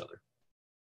overstepping each other.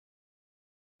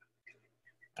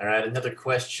 All right, another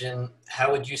question.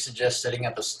 How would you suggest setting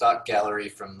up a stock gallery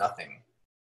from nothing?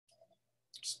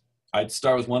 I'd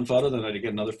start with one photo, then I'd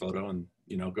get another photo, and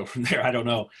go from there. I don't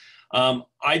know.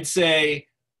 I'd say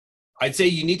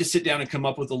you need to sit down and come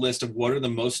up with a list of what are the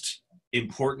most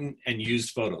important and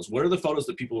used photos. What are the photos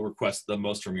that people request the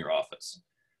most from your office?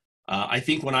 I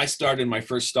think when I started my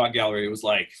first stock gallery, it was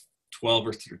like 12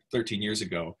 or 13 years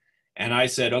ago. And I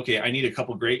said, okay, I need a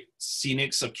couple great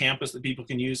scenics of campus that people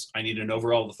can use. I need an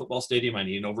overall of the football stadium. I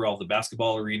need an overall of the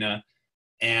basketball arena.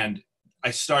 And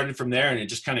I started from there, and it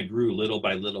just kind of grew little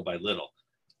by little by little.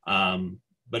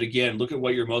 But again, look at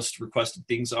what your most requested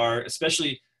things are,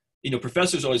 especially, you know,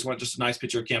 professors always want just a nice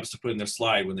picture of campus to put in their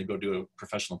slide when they go do a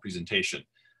professional presentation.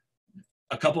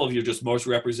 A couple of your just most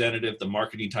representative, the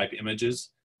marketing type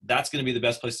images, that's going to be the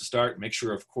best place to start. Make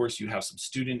sure, of course, you have some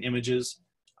student images.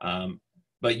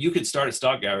 But you could start a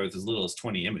stock gallery with as little as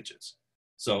 20 images.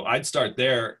 So I'd start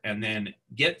there and then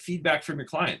get feedback from your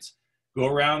clients. Go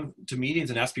around to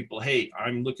meetings and ask people, hey,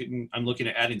 I'm looking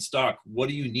at adding stock. What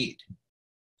do you need?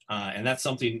 And that's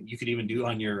something you could even do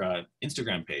on your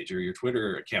Instagram page or your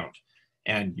Twitter account.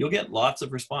 And you'll get lots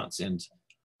of response. And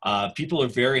people are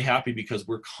very happy because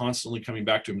we're constantly coming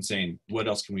back to them and saying, what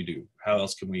else can we do? How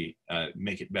else can we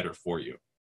make it better for you?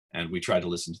 And we try to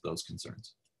listen to those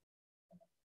concerns.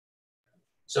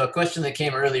 So a question that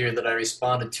came earlier that I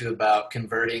responded to about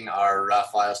converting our raw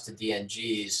files to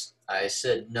DNGs, I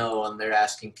said no, and they're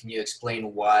asking, can you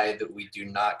explain why that we do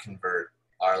not convert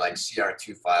our like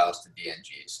CR2 files to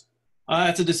DNGs?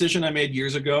 That's a decision I made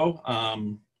years ago.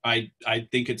 I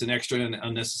think it's an extra and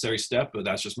unnecessary step, but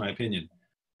that's just my opinion.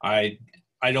 I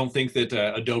don't think that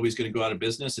Adobe is going to go out of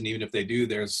business, and even if they do,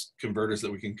 there's converters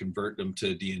that we can convert them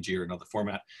to DNG or another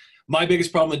format. My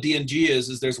biggest problem with DNG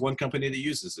is there's one company that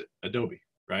uses it, Adobe,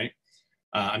 right?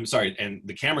 I'm sorry, and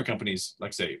the camera companies, like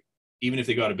I say, even if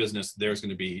they go out of business, there's going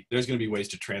to be ways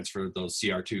to transfer those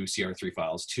CR2, CR3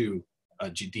 files to a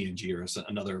DNG or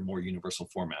another more universal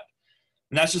format.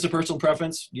 And that's just a personal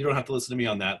preference. You don't have to listen to me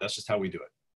on that. That's just how we do it.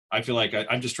 I feel like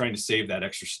I'm just trying to save that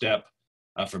extra step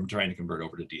from trying to convert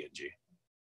over to DNG.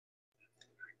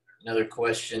 Another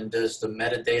question, does the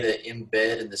metadata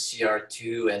embed in the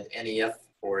CR2 and NEF,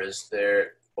 or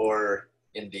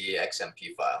in the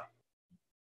XMP file?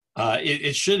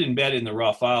 It should embed in the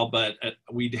raw file, but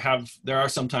there are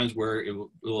some times where it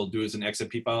will do as an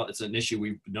XMP file. It's an issue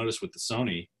we've noticed with the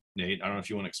Sony, Nate. I don't know if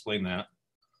you want to explain that.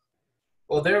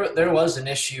 Well, there was an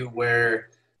issue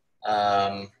where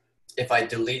if I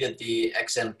deleted the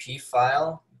XMP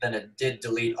file, then it did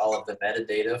delete all of the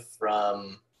metadata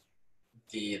from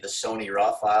the Sony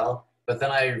raw file. But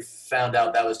then I found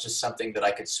out that was just something that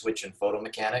I could switch in Photo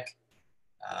Mechanic.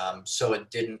 So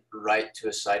it didn't write to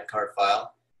a sidecar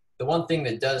file. The one thing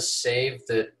that does save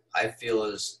that I feel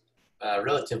is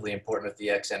relatively important with the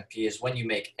XMP is when you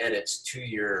make edits to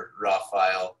your raw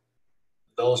file,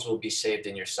 those will be saved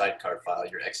in your sidecar file,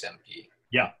 your XMP.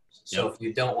 Yeah. So if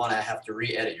you don't want to have to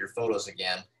re-edit your photos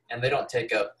again, and they don't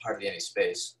take up hardly any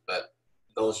space, but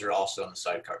those are also in the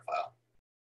sidecar file.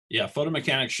 Yeah, Photo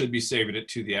Mechanic should be saving it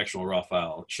to the actual raw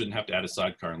file. It shouldn't have to add a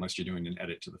sidecar unless you're doing an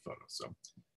edit to the photo. So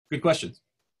good questions.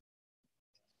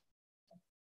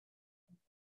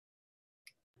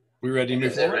 We ready to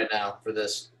move forward? Right now for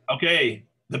this. Okay,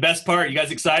 the best part. You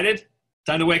guys excited?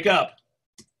 Time to wake up.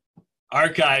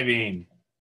 Archiving.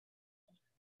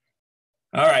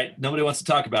 All right, nobody wants to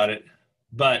talk about it,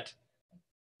 but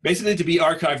basically to be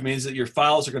archived means that your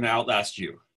files are going to outlast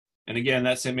you. And again,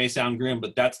 that may sound grim,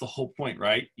 but that's the whole point,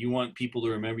 right? You want people to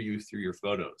remember you through your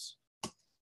photos.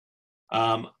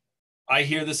 I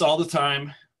hear this all the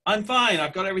time. I'm fine.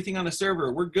 I've got everything on the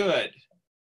server. We're good.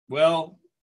 Well,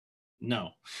 no,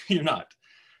 you're not.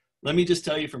 Let me just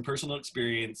tell you from personal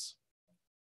experience,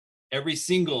 every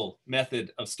single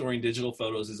method of storing digital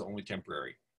photos is only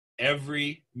temporary.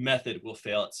 Every method will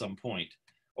fail at some point.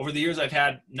 Over the years, I've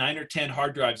had 9 or 10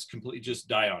 hard drives completely just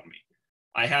die on me.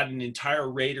 I had an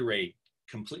entire RAID array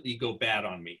completely go bad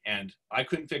on me, and I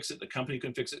couldn't fix it. The company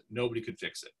couldn't fix it. Nobody could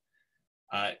fix it.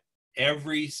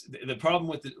 The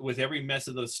problem with every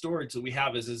method of storage that we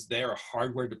have is they are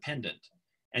hardware dependent.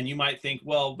 And you might think,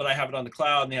 well, but I have it on the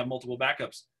cloud and they have multiple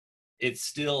backups. It's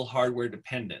still hardware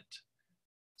dependent.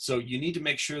 So you need to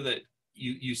make sure that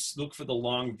you look for the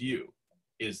long view.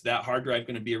 Is that hard drive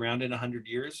going to be around in 100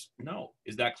 years? No.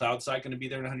 Is that cloud site going to be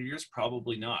there in 100 years?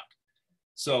 Probably not.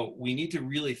 So we need to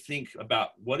really think about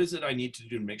what is it I need to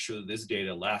do to make sure that this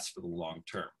data lasts for the long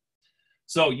term.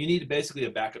 So you need basically a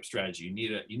backup strategy.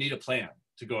 You need a plan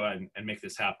to go ahead and make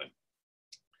this happen.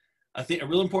 I think a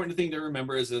real important thing to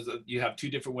remember is that you have 2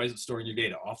 different ways of storing your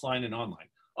data, offline and online.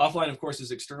 Offline, of course,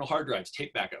 is external hard drives,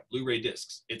 tape backup, Blu-ray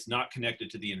discs. It's not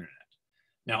connected to the internet.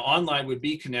 Now, online would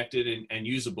be connected and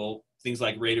usable, things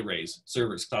like RAID arrays,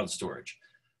 servers, cloud storage.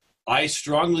 I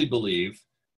strongly believe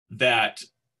that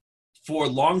for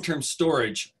long-term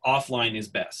storage, offline is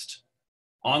best.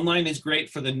 Online is great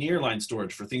for the nearline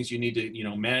storage, for things you need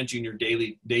to, manage in your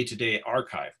daily day-to-day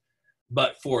archive.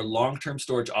 But for long-term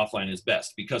storage, offline is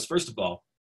best, because first of all,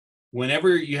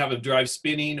 whenever you have a drive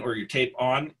spinning or your tape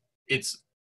on, it's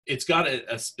got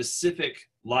a specific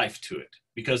life to it,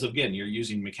 because again, you're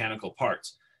using mechanical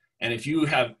parts. And if you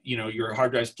have, your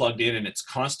hard drive's plugged in and it's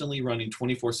constantly running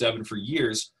 24/7 for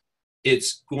years,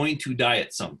 it's going to die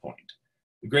at some point.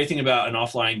 The great thing about an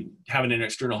offline, having an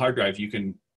external hard drive, you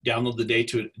can download the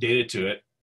data to it,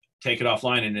 take it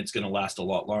offline, and it's going to last a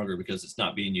lot longer because it's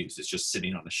not being used. It's just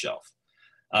sitting on a shelf.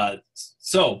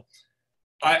 So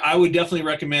I would definitely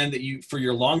recommend that for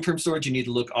your long-term storage, you need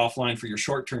to look offline. For your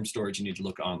short-term storage, you need to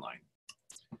look online.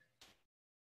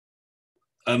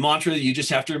 A mantra that you just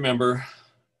have to remember: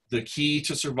 the key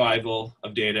to survival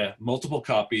of data: multiple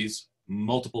copies,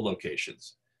 multiple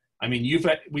locations. I mean,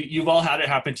 you've all had it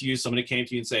happen to you. Somebody came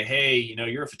to you and say, hey,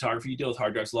 you're a photographer, you deal with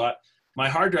hard drives a lot. My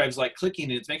hard drive's like clicking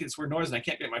and it's making this weird noise and I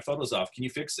can't get my photos off. Can you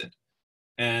fix it?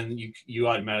 And you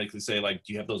automatically say, like,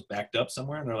 do you have those backed up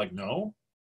somewhere? And they're like, no.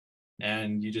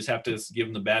 And you just have to give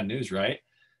them the bad news, right?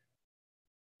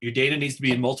 Your data needs to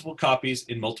be in multiple copies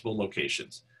in multiple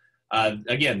locations.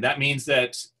 Again, that means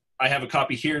that I have a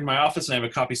copy here in my office and I have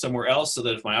a copy somewhere else, so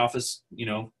that if my office,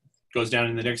 goes down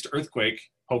in the next earthquake,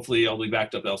 hopefully I'll be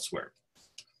backed up elsewhere.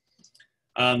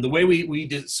 The way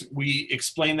we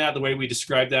explain that, the way we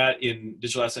describe that in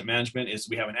digital asset management, is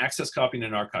we have an access copy and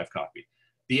an archive copy.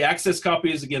 The access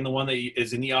copy is, again, the one that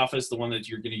is in the office, the one that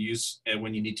you're going to use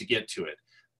when you need to get to it.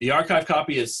 The archive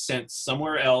copy is sent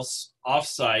somewhere else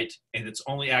off-site, and it's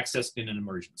only accessed in an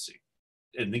emergency.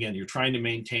 And again, you're trying to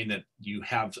maintain that you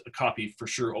have a copy for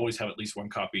sure, always have at least one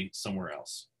copy somewhere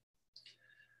else.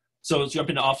 So let's jump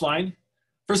into offline.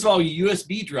 First of all,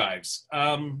 USB drives.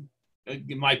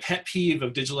 My pet peeve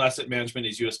of digital asset management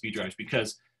is USB drives,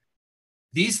 because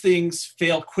these things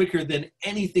fail quicker than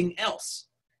anything else.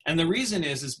 And the reason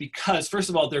is because, first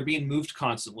of all, they're being moved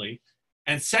constantly.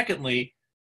 And secondly,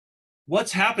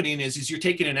 what's happening is you're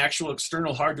taking an actual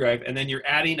external hard drive and then you're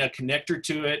adding a connector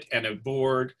to it and a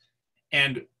board.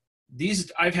 And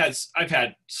these, I've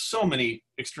had so many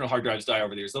external hard drives die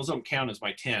over the years. Those don't count as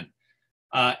my 10.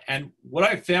 And what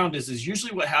I've found is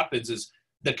usually what happens is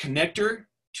the connector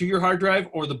to your hard drive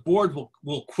or the board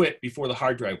will quit before the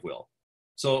hard drive will.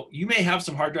 So you may have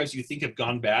some hard drives you think have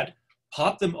gone bad.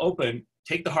 Pop them open,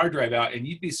 take the hard drive out, and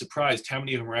you'd be surprised how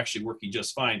many of them are actually working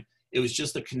just fine. It was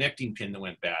just the connecting pin that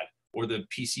went bad, or the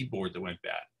PC board that went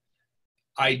bad.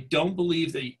 I don't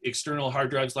believe that external hard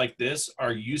drives like this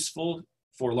are useful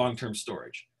for long-term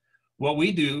storage. What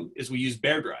we do is we use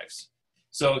bare drives.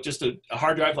 So just a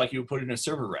hard drive like you would put in a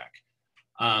server rack.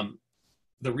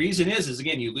 The reason is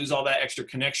again, you lose all that extra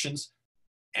connections.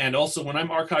 And also when I'm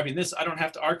archiving this, I don't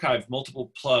have to archive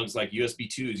multiple plugs like USB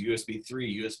 2s, USB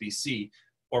 3, USB-C,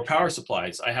 or power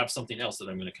supplies. I have something else that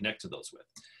I'm going to connect to those with.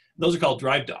 Those are called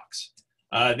drive docks.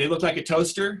 They look like a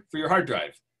toaster for your hard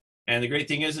drive. And the great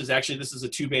thing is actually this is a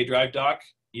 2-bay drive dock,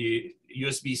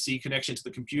 USB-C connection to the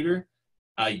computer.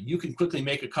 You can quickly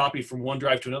make a copy from one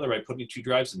drive to another by putting 2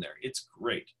 drives in there. It's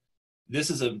great. This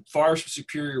is a far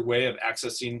superior way of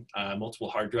accessing multiple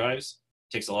hard drives.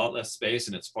 It takes a lot less space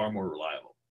and it's far more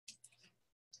reliable.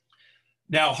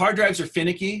 Now, hard drives are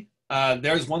finicky.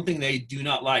 There's one thing they do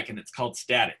not like, and it's called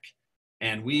static.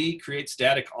 And we create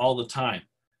static all the time.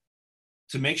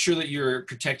 To make sure that you're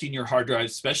protecting your hard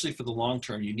drives, especially for the long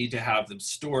term, you need to have them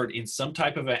stored in some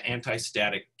type of an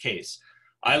anti-static case.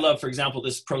 I love, for example,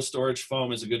 this Pro Storage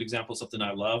foam is a good example of something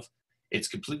I love. It's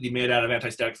completely made out of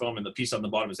anti-static foam, and the piece on the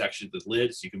bottom is actually the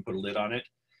lid, so you can put a lid on it.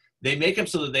 They make them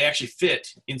so that they actually fit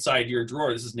inside your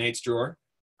drawer. This is Nate's drawer,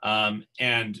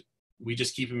 and we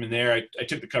just keep them in there. I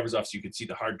took the covers off so you could see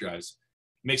the hard drives.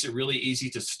 It makes it really easy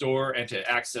to store and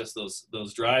to access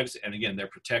those drives, and again, they're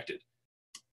protected.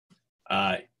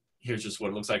 Here's just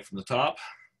what it looks like from the top.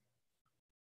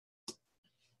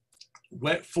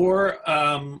 For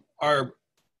our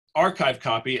archive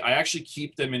copy, I actually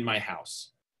keep them in my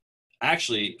house.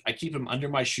 Actually, I keep them under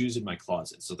my shoes in my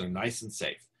closet, so they're nice and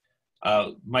safe.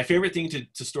 My favorite thing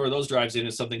to store those drives in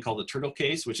is something called a turtle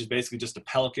case, which is basically just a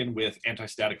Pelican with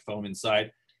anti-static foam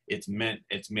inside. It's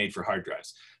made for hard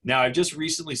drives. Now, I just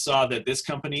recently saw that this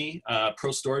company,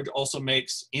 Pro Storage, also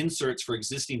makes inserts for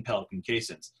existing Pelican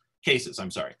cases.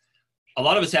 A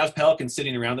lot of us have Pelicans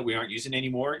sitting around that we aren't using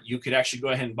anymore. You could actually go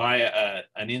ahead and buy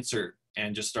an insert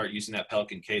and just start using that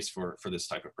Pelican case for this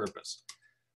type of purpose.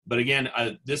 But again,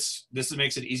 this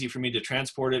makes it easy for me to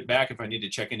transport it back if I need to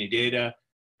check any data.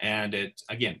 And it,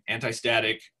 again,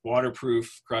 anti-static,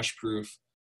 waterproof, crush-proof.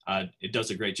 It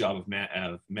does a great job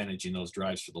of managing those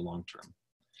drives for the long term.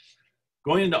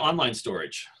 Going into online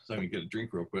storage. So I'm going to get a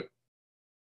drink real quick.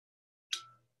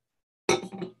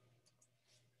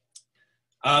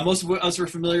 Most of us are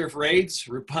familiar with RAIDs,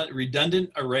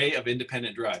 redundant array of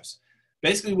independent drives.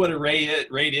 Basically what a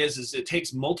RAID is it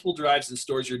takes multiple drives and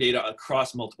stores your data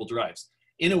across multiple drives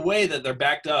in a way that they're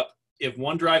backed up. If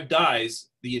one drive dies,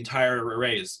 the entire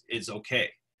array is okay.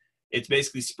 It's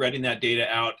basically spreading that data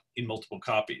out in multiple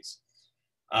copies.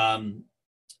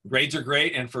 RAIDs are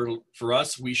great, and for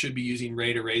us, we should be using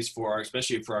RAID arrays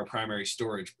especially for our primary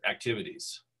storage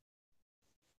activities.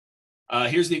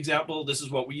 Here's the example. This is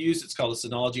what we use. It's called a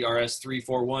Synology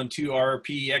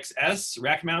RS3412RPXS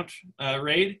rack mount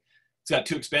RAID. It's got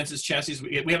 2 expenses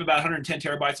chassis. We have about 110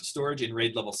 terabytes of storage in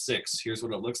RAID level 6. Here's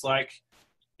what it looks like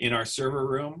in our server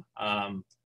room.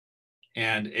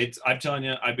 And I'm telling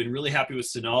you, I've been really happy with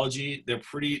Synology. They're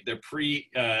pretty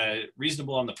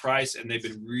reasonable on the price, and they've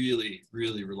been really,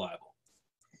 really reliable.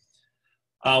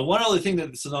 One other thing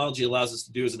that the Synology allows us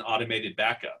to do is an automated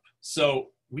backup. So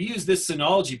we use this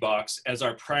Synology box as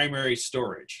our primary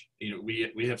storage. You know,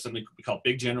 we have something we call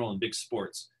Big General and Big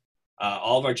Sports.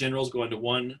 All of our generals go into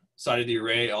one side of the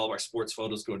array. All of our sports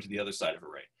photos go into the other side of the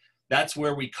array. That's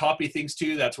where we copy things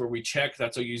to. That's where we check.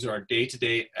 That's how our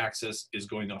day-to-day access is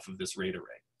going off of this RAID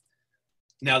array.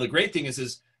 Now, the great thing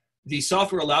is the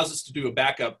software allows us to do a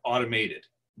backup automated.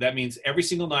 That means every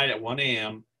single night at 1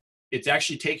 a.m., it's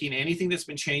actually taking anything that's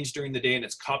been changed during the day and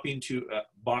it's copying to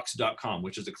box.com,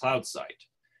 which is a cloud site.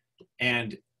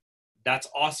 And that's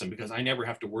awesome because I never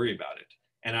have to worry about it.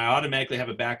 And I automatically have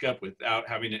a backup without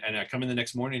having it. And I come in the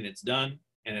next morning and it's done,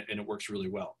 and it works really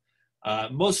well.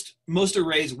 Most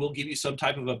arrays will give you some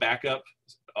type of a backup,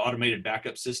 automated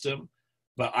backup system,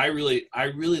 but I really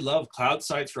love cloud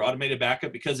sites for automated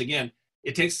backup because again,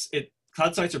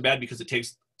 cloud sites are bad because it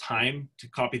takes time to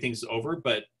copy things over,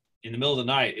 but in the middle of the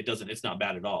night, it's not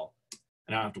bad at all,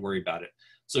 and I don't have to worry about it.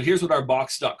 So here's what our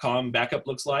box.com backup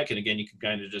looks like, and again, you can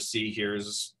kind of just see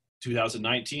here's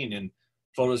 2019, and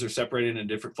photos are separated in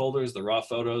different folders, the raw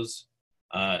photos,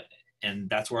 and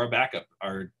that's where our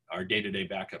day-to-day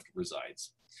backup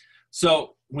resides.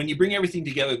 So when you bring everything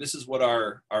together, this is what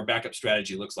our backup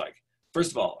strategy looks like.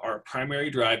 First of all, our primary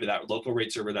drive to that local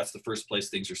RAID server, that's the first place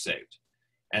things are saved.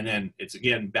 And then it's,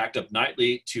 again, backed up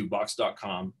nightly to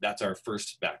box.com. That's our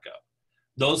first backup.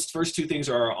 Those first 2 things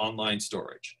are our online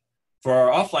storage. For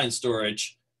our offline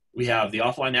storage, we have the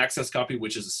offline access copy,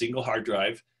 which is a single hard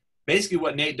drive. Basically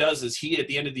what Nate does is he, at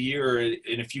the end of the year, or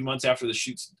in a few months after the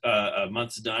shoot's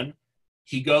month's done,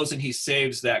 he goes and he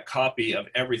saves that copy of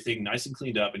everything nice and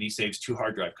cleaned up, and he saves 2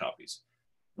 hard drive copies.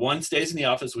 One stays in the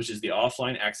office, which is the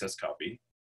offline access copy,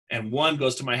 and one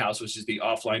goes to my house, which is the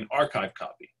offline archive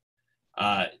copy.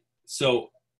 So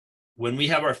when we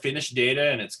have our finished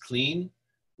data and it's clean,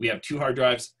 we have 2 hard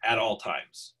drives at all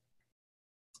times.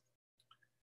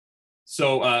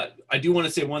 So I do want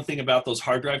to say one thing about those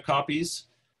hard drive copies.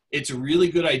 It's a really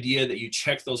good idea that you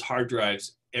check those hard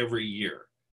drives every year.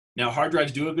 Now, hard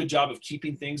drives do a good job of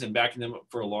keeping things and backing them up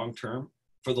for the long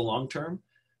term,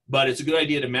 but it's a good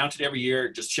idea to mount it every year,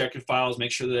 just check your files,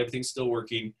 make sure that everything's still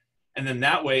working. And then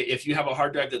that way, if you have a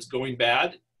hard drive that's going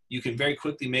bad, you can very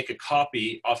quickly make a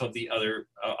copy off of the other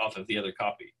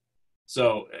copy.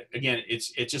 So again,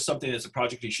 it's just something that's a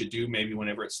project you should do maybe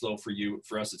whenever it's slow for you.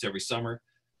 For us, it's every summer,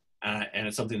 and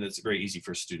it's something that's very easy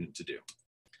for a student to do.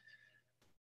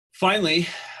 Finally,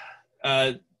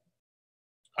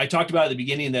 I talked about at the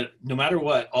beginning that no matter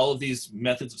what, all of these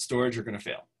methods of storage are going to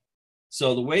fail.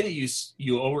 So the way that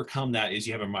you overcome that is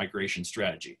you have a migration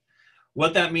strategy.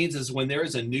 What that means is when there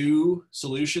is a new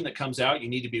solution that comes out, you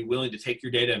need to be willing to take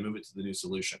your data and move it to the new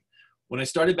solution. When I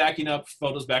started backing up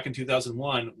photos back in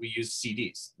 2001, we used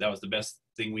CDs. That was the best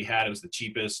thing we had. It was the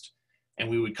cheapest. And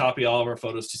we would copy all of our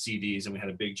photos to CDs, and we had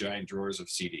a big giant drawers of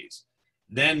CDs.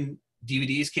 Then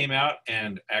DVDs came out,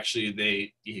 and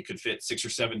actually you could fit 6 or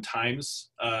 7 times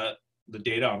the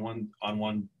data on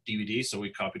one DVD, so we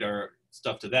copied our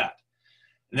stuff to that.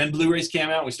 And then Blu-rays came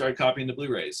out, we started copying the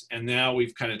Blu-rays, and now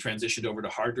we've kind of transitioned over to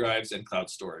hard drives and cloud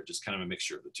storage. It's kind of a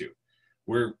mixture of the two.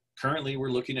 We're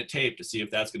looking at tape to see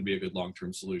if that's going to be a good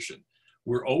long-term solution.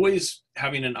 We're always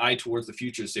having an eye towards the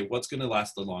future to say what's going to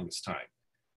last the longest time.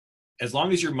 As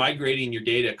long as you're migrating your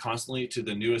data constantly to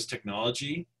the newest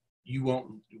technology, you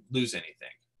won't lose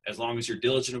anything. As long as you're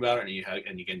diligent about it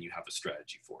and again, you have a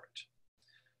strategy for it.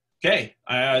 Okay,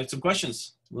 I have some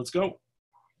questions. Let's go.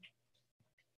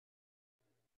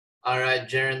 All right,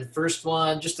 Jaron, the first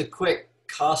one, just a quick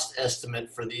cost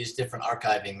estimate for these different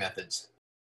archiving methods.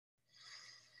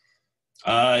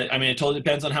 I mean, it totally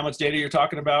depends on how much data you're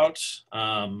talking about.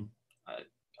 I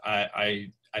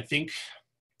think,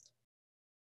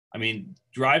 I mean,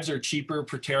 drives are cheaper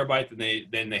per terabyte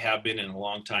than they have been in a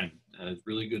long time.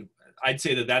 Really good. I'd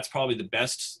say that that's probably the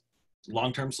best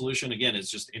long-term solution, again, is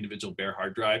just individual bare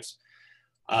hard drives.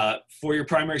 For your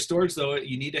primary storage, though,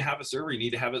 you need to have a server. You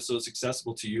need to have it so it's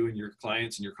accessible to you and your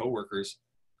clients and your coworkers.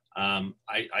 I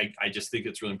just think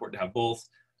it's really important to have both.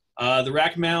 The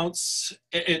rack mounts,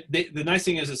 the nice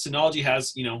thing is that Synology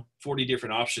has, 40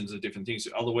 different options of different things,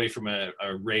 all the way from a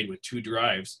RAID with 2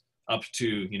 drives up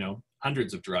to,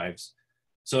 hundreds of drives.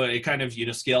 So it kind of,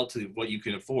 scale to what you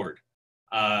can afford.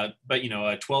 But,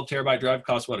 a 12 terabyte drive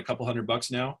costs, what, a couple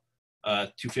 $100 now,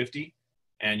 $250,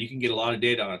 and you can get a lot of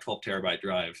data on a 12 terabyte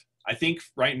drive. I think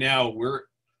right now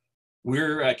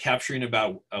we're capturing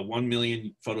about 1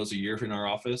 million photos a year in our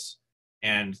office.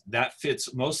 And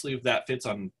mostly of that fits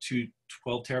on 2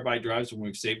 12 terabyte drives when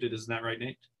we've saved it. Isn't that right,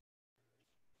 Nate?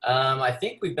 I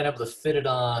think we've been able to fit it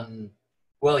on,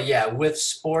 well, yeah, with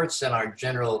sports and our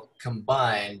general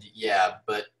combined, yeah,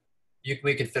 but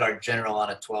we could fit our general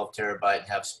on a 12 terabyte and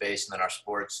have space, and then our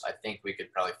sports, I think we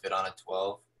could probably fit on a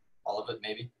 12, all of it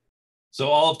maybe. So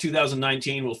all of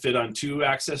 2019 will fit on 2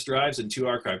 access drives and 2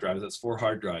 archive drives. That's 4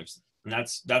 hard drives. And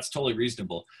that's totally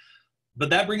reasonable. But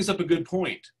that brings up a good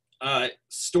point.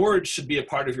 Storage should be a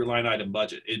part of your line item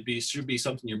budget. Should be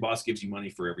something your boss gives you money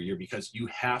for every year, because you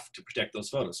have to protect those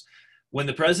photos. When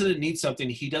the president needs something,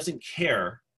 he doesn't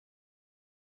care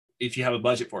if you have a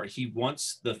budget for it. He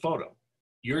wants the photo.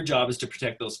 Your job is to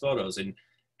protect those photos, and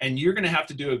you're going to have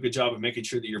to do a good job of making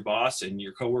sure that your boss and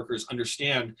your coworkers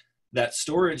understand that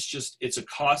storage it's a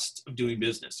cost of doing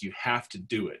business. You have to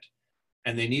do it,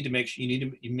 and you need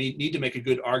to make a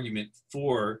good argument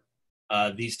for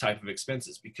these type of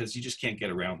expenses, because you just can't get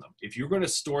around them. If you're going to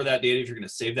store that data, if you're going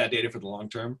to save that data for the long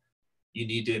term, you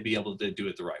need to be able to do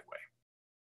it the right way.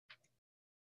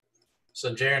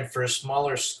 So Jaron, for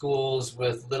smaller schools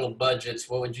with little budgets,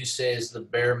 what would you say is the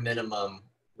bare minimum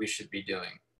we should be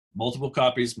doing? Multiple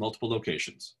copies, multiple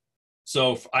locations.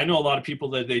 So I know a lot of people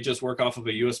that they just work off of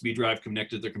a USB drive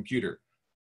connected to their computer.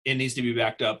 It needs to be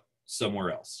backed up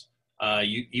somewhere else.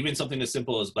 Even something as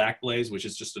simple as Backblaze, which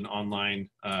is just an online,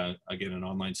 an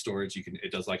online storage.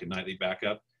 It does like a nightly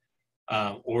backup,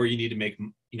 or you need to make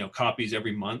copies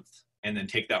every month and then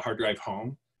take that hard drive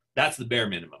home. That's the bare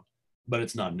minimum, but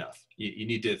it's not enough. You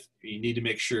need to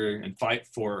make sure and fight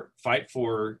for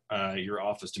your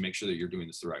office to make sure that you're doing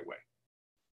this the right way.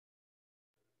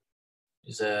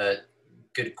 Is a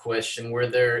good question. Were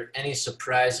there any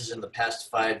surprises in the past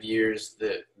 5 years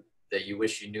that you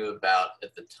wish you knew about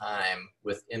at the time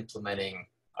with implementing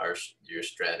your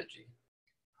strategy?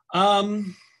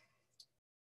 I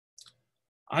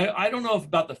don't know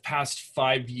about the past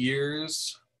 5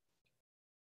 years.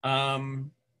 I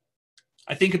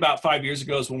think about 5 years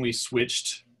ago is when we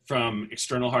switched from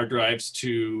external hard drives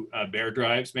to bare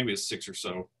drives. Maybe it's 6 or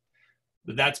so,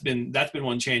 but that's been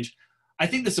one change. I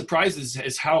think the surprise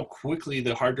is how quickly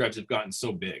the hard drives have gotten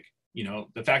so big.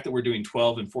 The fact that we're doing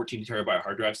 12 and 14 terabyte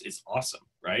hard drives is awesome,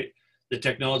 right? The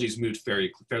technology's moved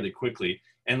fairly quickly.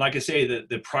 And like I say,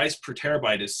 the price per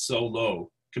terabyte is so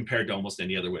low compared to almost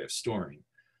any other way of storing.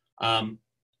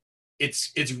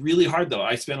 It's really hard though.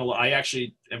 I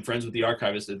actually am friends with the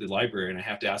archivist at the library, and I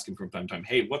have to ask him from time to time,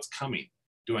 hey, what's coming?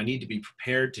 Do I need to be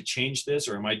prepared to change this,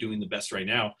 or am I doing the best right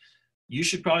now? You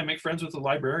should probably make friends with a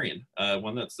librarian,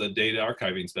 one that's the data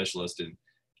archiving specialist.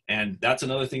 And that's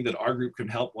another thing that our group can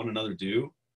help one another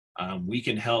do. We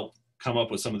can help come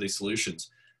up with some of these solutions.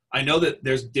 I know that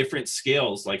there's different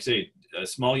scales, like say a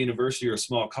small university or a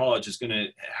small college is going to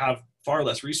have far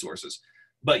less resources,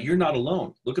 but you're not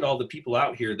alone. Look at all the people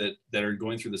out here that are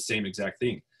going through the same exact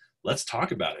thing. Let's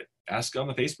talk about it. Ask on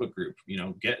the Facebook group,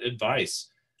 get advice.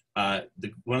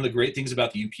 One of the great things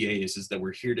about the UPAA is that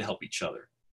we're here to help each other.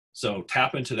 So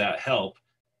tap into that help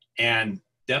and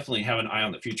definitely have an eye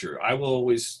on the future. I will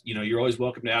always, you're always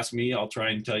welcome to ask me. I'll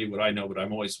try and tell you what I know, but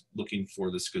I'm always looking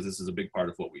for this because this is a big part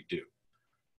of what we do.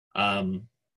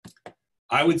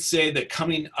 I would say that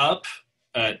coming up,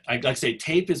 I'd like to say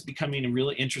tape is becoming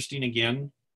really interesting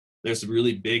again. There's some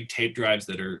really big tape drives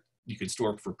that you can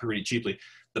store for pretty cheaply.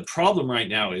 The problem right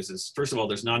now is first of all,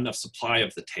 there's not enough supply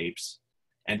of the tapes.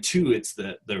 And 2, it's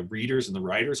the readers and the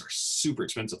writers are super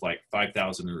expensive, like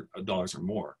 $5,000 or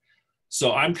more.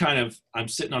 So I'm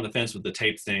sitting on the fence with the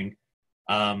tape thing.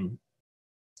 And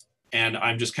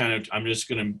I'm just going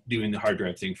to doing the hard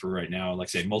drive thing for right now. Like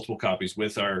I say, multiple copies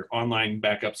with our online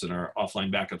backups and our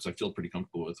offline backups. I feel pretty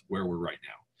comfortable with where we're right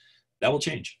now. That will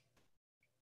change.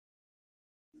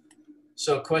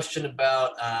 So a question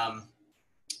about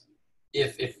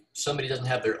if somebody doesn't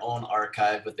have their own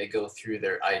archive, but they go through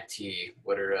their IT,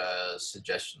 what are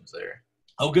suggestions there?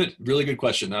 Oh, good. Really good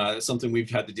question. It's something we've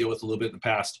had to deal with a little bit in the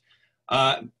past.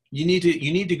 You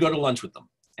need to go to lunch with them,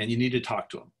 and you need to talk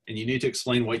to them, and you need to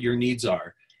explain what your needs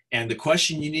are. And the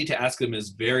question you need to ask them is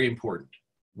very important.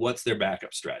 What's their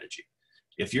backup strategy?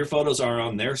 If your photos are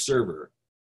on their server,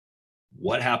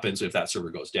 what happens if that server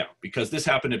goes down? Because this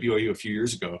happened at BYU a few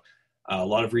years ago. A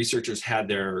lot of researchers had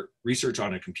their research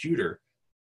on a computer,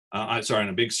 on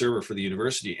a big server for the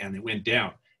university, and it went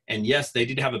down. And yes, they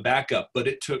did have a backup, but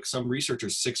it took some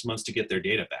researchers 6 months to get their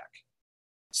data back.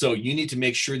 So you need to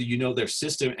make sure that you know their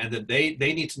system and that they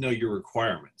need to know your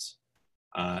requirements.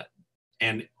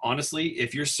 And honestly,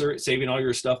 if you're saving all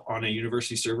your stuff on a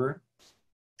university server,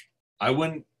 I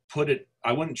wouldn't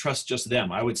trust just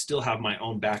them. I would still have my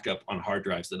own backup on hard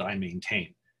drives that I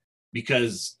maintain.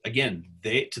 Because again,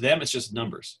 to them, it's just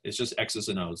numbers. It's just X's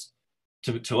and O's.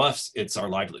 To us, it's our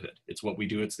livelihood. It's what we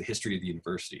do. It's the history of the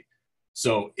university.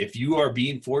 So if you are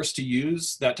being forced to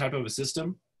use that type of a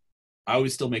system, I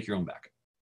would still make your own backup.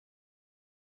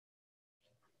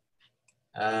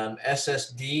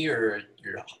 SSD or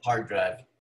your hard drive?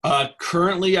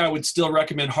 Currently, I would still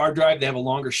recommend hard drive. They have a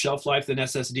longer shelf life than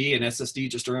SSD, and SSD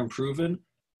just are unproven.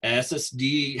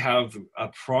 SSD have a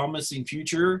promising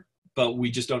future, but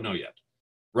we just don't know yet.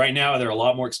 Right now, they're a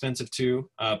lot more expensive too,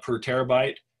 per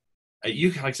terabyte.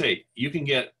 Like I say, you can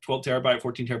get 12 terabyte,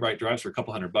 14 terabyte drives for a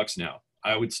couple $100 now.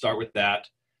 I would start with that.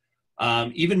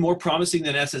 Even more promising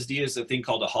than SSD is a thing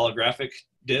called a holographic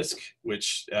disk,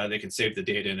 which they can save the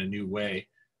data in a new way.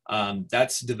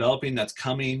 That's developing, that's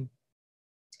coming.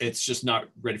 It's just not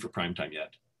ready for prime time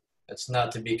yet. It's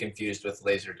not to be confused with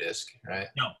Laserdisc, right?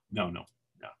 No.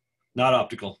 Not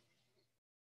optical.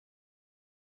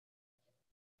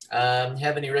 You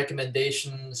have any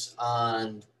recommendations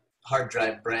on hard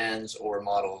drive brands or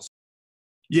models?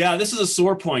 Yeah, this is a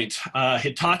sore point.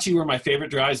 Hitachi were my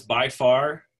favorite drives by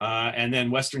far, and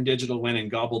then Western Digital went and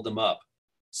gobbled them up.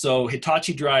 So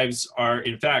Hitachi drives are,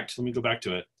 in fact, let me go back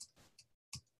to it.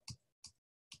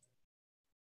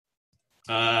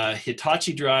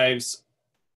 Hitachi drives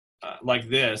like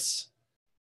this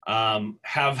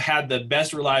have had the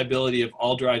best reliability of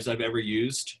all drives I've ever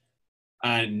used.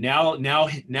 Now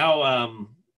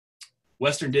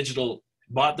Western Digital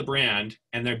bought the brand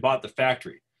and they bought the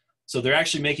factory. So they're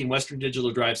actually making Western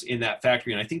Digital drives in that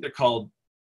factory, and I think they're called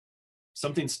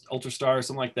something Ultrastar or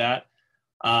something like that.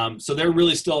 So they're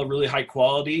really still a really high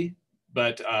quality,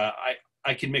 but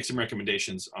I can make some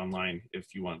recommendations online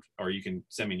if you want, or you can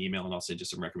send me an email and I'll send you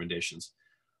some recommendations.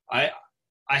 I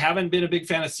haven't been a big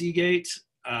fan of Seagate.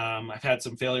 I've had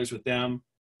some failures with them.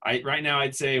 Right now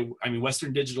I'd say,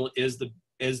 Western Digital is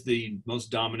the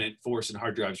most dominant force in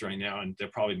hard drives right now, and they're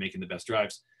probably making the best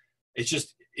drives. It's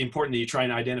just important that you try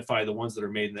and identify the ones that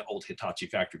are made in the old Hitachi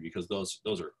factory, because those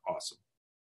are awesome.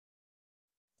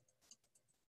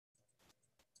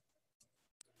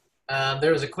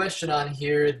 There was a question on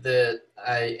here that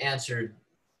I answered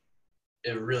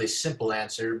a really simple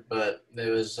answer, but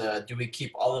there was, do we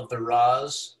keep all of the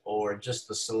RAWs or just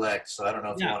the select? So I don't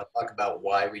know if you want to talk about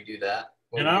why we do that.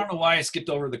 And I don't know why I skipped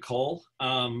over the cull.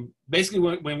 Basically,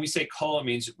 when we say cull, it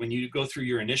means when you go through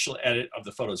your initial edit of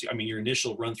the photos, your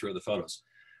initial run through of the photos.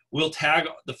 We'll tag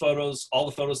the photos, all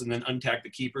the photos, and then untag the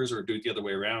keepers, or do it the other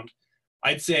way around.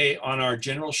 I'd say on our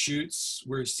general shoots,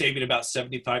 we're saving about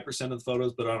 75% of the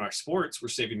photos, but on our sports, we're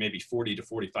saving maybe 40 to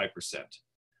 45%.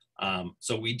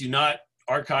 So we do not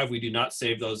archive, we do not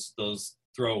save those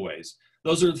throwaways.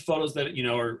 Those are the photos that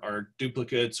are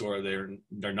duplicates, or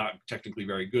they're not technically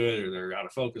very good, or they're out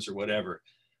of focus, or whatever.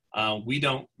 We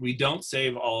don't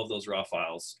save all of those raw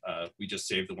files. We just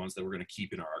save the ones that we're going to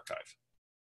keep in our archive.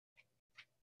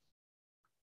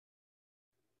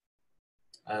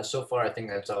 So far, I think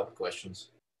that's all the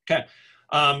questions. Okay.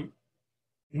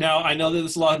 Now, I know that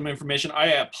there's a lot of information. I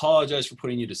apologize for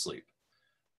putting you to sleep.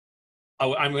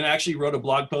 I'm going to actually wrote a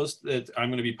blog post that I'm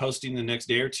going to be posting the next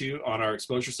day or two on our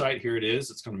exposure site. Here it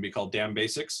is. It's going to be called Damn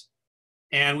Basics.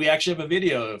 And we actually have a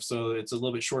video, so it's a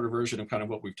little bit shorter version of kind of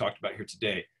what we've talked about here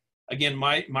today. Again,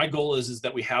 my goal is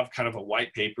that we have kind of a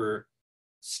white paper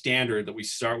standard that we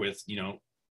start with.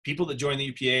 People that join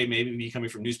the UPAA may be coming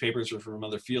from newspapers or from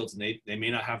other fields, and they may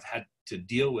not have had to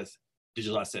deal with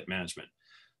digital asset management.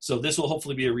 So this will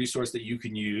hopefully be a resource that you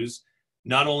can use,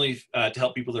 not only to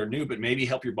help people that are new, but maybe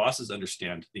help your bosses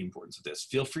understand the importance of this.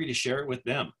 Feel free to share it with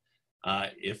them.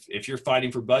 If you're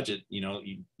fighting for budget,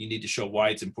 you need to show why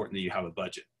it's important that you have a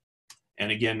budget.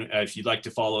 And again, if you'd like to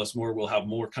follow us more, we'll have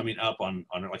more coming up on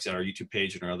like I said, our YouTube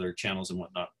page and our other channels and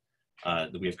whatnot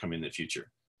that we have coming in the future.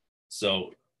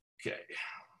 So, okay.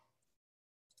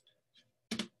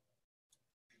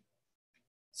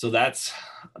 So that's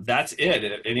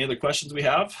it. Any other questions we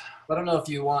have? I don't know if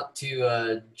you want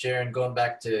to, Jaron, going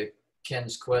back to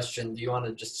Ken's question, do you want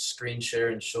to just screen share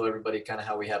and show everybody kind of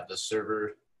how we have the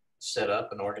server set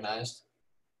up and organized?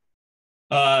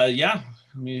 Yeah,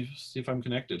 let me see if I'm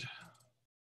connected.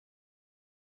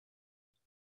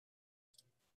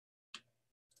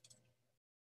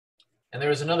 And there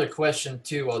was another question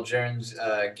too while Jaren's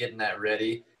getting that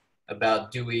ready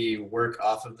about do we work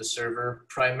off of the server?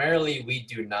 Primarily, we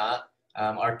do not.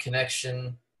 Our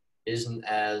connection isn't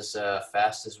as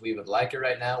fast as we would like it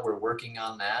right now. We're working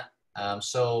on that.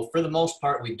 So for the most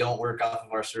part, we don't work off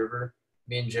of our server.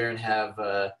 Me and Jaren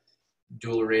have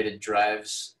dual rated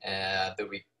drives that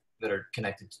are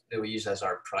connected that we use as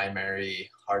our primary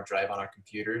hard drive on our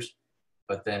computers.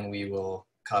 But then we will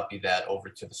copy that over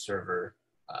to the server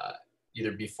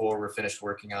either before we're finished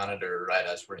working on it or right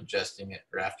as we're ingesting it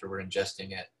or after we're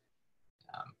ingesting it.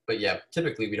 But yeah,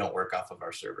 typically we don't work off of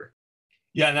our server.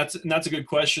 Yeah, and that's a good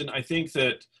question. I think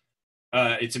that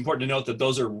it's important to note that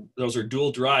those are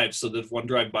dual drives, so that if one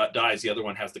drive dies, the other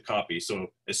one has the copy. So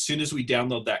as soon as we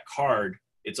download that card,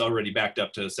 it's already backed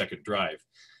up to a second drive.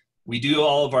 We do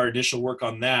all of our initial work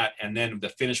on that, and then the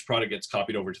finished product gets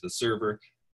copied over to the server.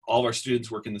 All of our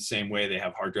students work in the same way. They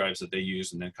have hard drives that they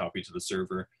use and then copy to the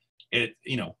server. It,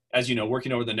 as you know,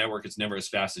 working over the network, it's never as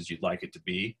fast as you'd like it to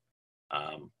be.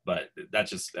 But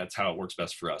that's how it works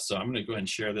best for us. So I'm going to go ahead and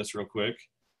share this real quick.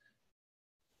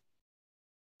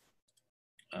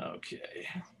 Okay.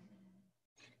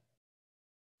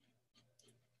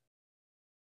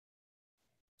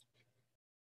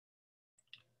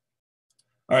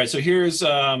 All right, so here's you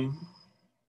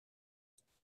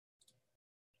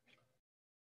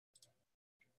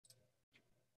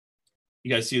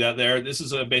guys see that there? This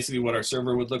is basically what our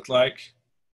server would look like.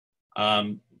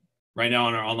 Right now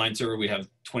on our online server, we have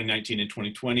 2019 and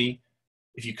 2020.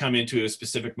 If you come into a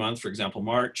specific month, for example,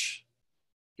 March,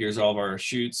 here's all of our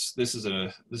shoots. This is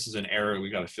an error we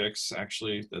got to fix,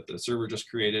 actually, that the server just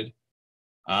created.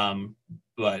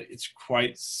 But it's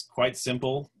quite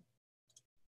simple.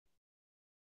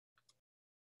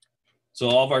 So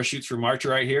all of our shoots for March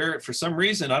are right here. For some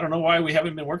reason, I don't know why we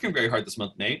haven't been working very hard this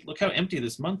month, Nate. Look how empty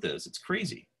this month is. It's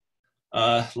crazy.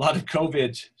 A lot of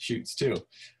COVID shoots too.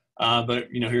 But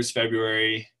here's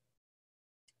February.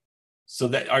 So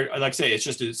that, like I say, it's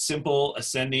just a simple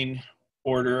ascending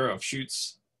order of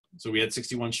shoots. So we had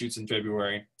 61 shoots in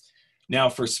February. Now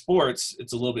for sports,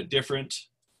 it's a little bit different.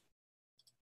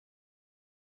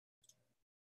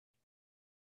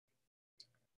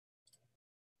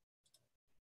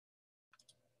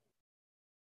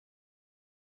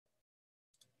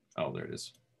 Oh, there it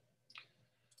is.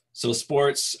 So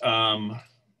sports,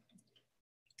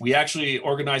 we actually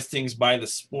organize things by the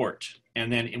sport.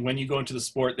 And then when you go into the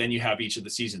sport, then you have each of the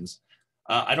seasons.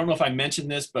 I don't know if I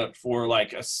mentioned this, but for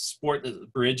like a sport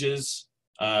that bridges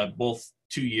both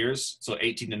 2 years, so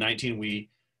 18 to 19, we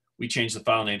changed the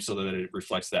file name so that it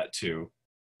reflects that too.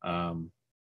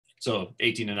 So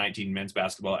 18 to 19 men's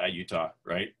basketball at Utah,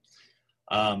 right?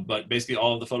 But basically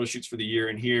all of the photo shoots for the year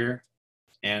in here,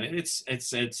 and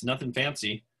it's nothing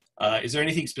fancy. Is there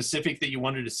anything specific that you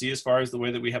wanted to see as far as the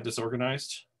way that we have this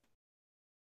organized?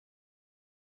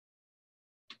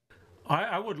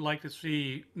 I would like to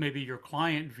see maybe your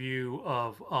client view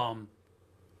of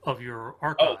your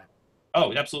archive.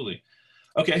 Oh, absolutely.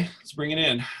 Okay, let's bring it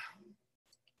in.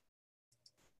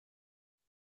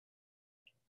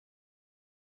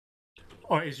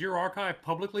 Or is your archive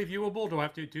publicly viewable?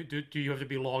 Do you have to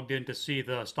be logged in to see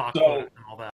the stock So, photos and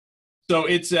all that? So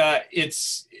it's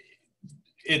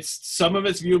some of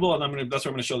it's viewable, and that's why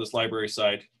I'm going to show this library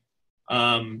side.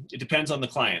 It depends on the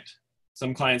client.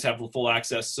 Some clients have full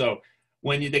access. So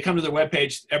when they come to their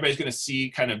webpage, everybody's going to see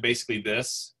kind of basically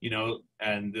this,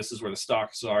 and this is where the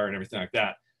stocks are and everything like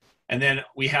that. And then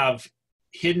we have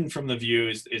hidden from the view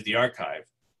is the archive.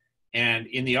 And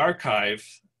in the archive,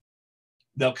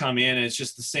 they'll come in and it's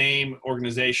just the same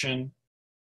organization.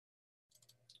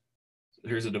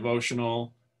 Here's a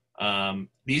devotional.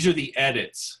 These are the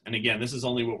edits. And again, this is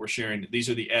only what we're sharing. These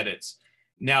are the edits.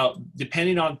 Now,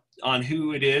 depending on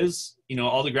who it is,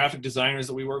 all the graphic designers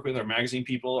that we work with, our magazine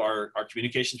people, our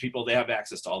communications people, they have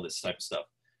access to all this type of stuff.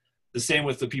 The same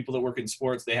with the people that work in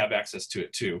sports, they have access to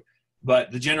it too.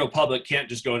 But the general public can't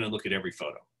just go in and look at every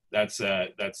photo. That's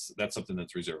something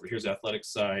that's reserved. Here's the athletics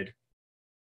side.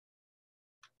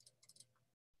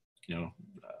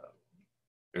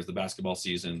 There's the basketball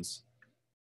seasons.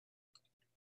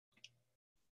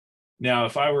 Now,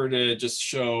 if I were to just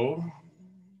show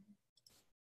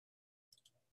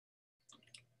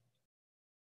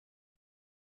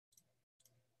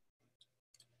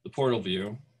the portal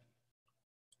view,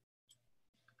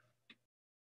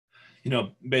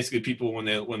 basically people when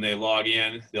they log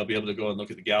in, they'll be able to go and look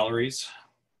at the galleries.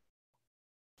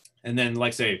 And then,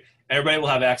 like say, everybody will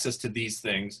have access to these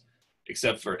things.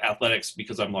 except for athletics,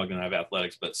 because I'm logged in, I have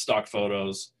athletics, but stock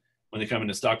photos, when they come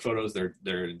into stock photos,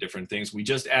 they're different things. We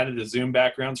just added a Zoom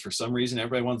backgrounds. For some reason,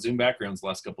 everybody wants Zoom backgrounds the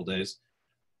last couple of days.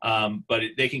 But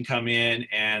they can come in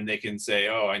and they can say,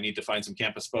 oh, I need to find some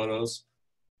campus photos.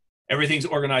 Everything's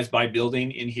organized by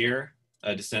building in here,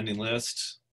 a descending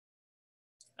list.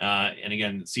 And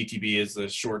again, CTB is the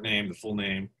short name, the full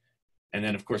name. And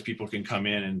then of course, people can come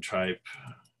in and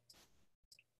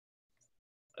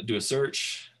do a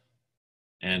search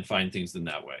and find things in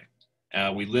that way.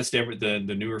 We list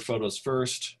the newer photos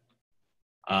first.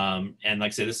 And like I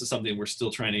say, this is something we're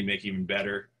still trying to make even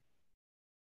better.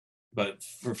 But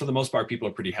for the most part, people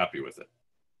are pretty happy with it.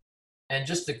 And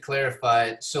just to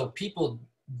clarify, so people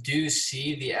do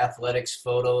see the athletics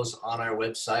photos on our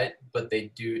website, but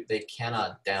they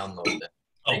cannot download them.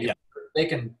 Oh, yeah. They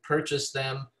can purchase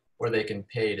them or they can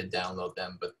pay to download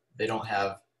them, but they don't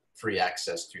have free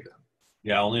access to them.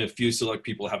 Yeah, only a few select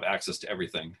people have access to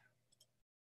everything.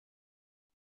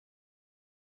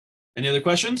 Any other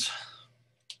questions?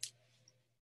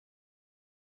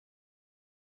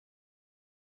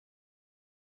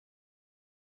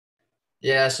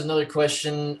 Yeah, so another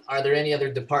question, are there any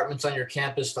other departments on your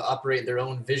campus to operate their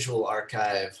own visual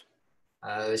archive?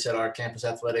 They said our campus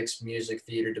athletics, music,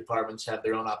 theater departments have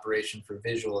their own operation for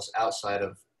visuals outside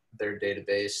of their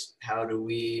database. How do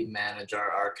we manage our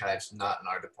archives not in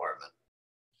our department?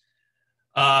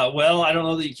 Well, I don't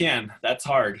know that you can. That's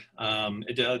hard.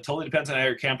 It totally depends on how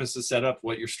your campus is set up,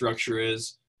 what your structure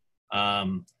is.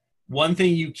 One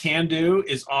thing you can do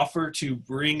is offer to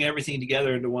bring everything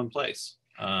together into one place.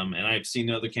 And I've seen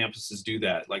other campuses do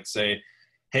that. Like say,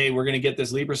 hey, we're going to get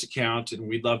this Libris account and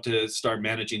we'd love to start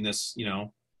managing this. You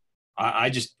know, I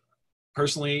just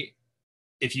personally,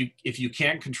 if you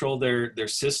can't control their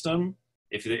system,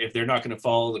 if they're not going to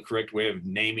follow the correct way of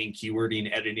naming,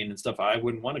 keywording, editing and stuff, I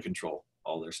wouldn't want to control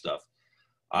all their stuff.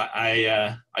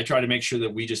 I try to make sure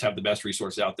that we just have the best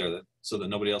resource out there so that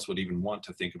nobody else would even want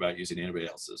to think about using anybody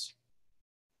else's.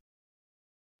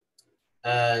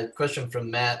 Question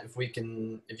from Matt, if you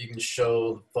can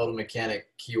show the photo mechanic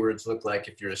keywords look like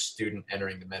if you're a student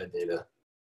entering the metadata.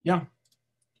 Yeah.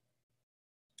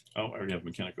 Oh, I already have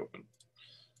mechanic open.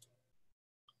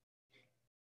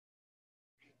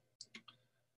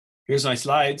 Here's my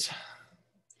slides.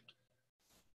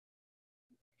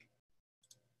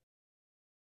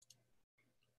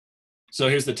 So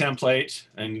here's the template,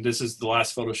 and this is the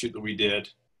last photo shoot that we did.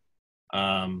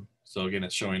 So again,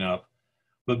 it's showing up.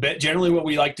 But generally what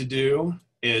we like to do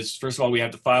is, first of all, we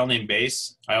have the file name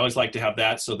base. I always like to have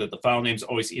that so that the file name is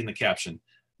always in the caption.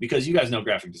 Because you guys know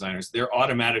graphic designers, they're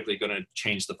automatically going to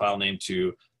change the file name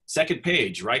to second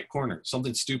page, right corner,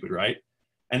 something stupid, right?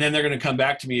 And then they're going to come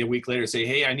back to me a week later and say,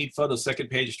 hey, I need photos second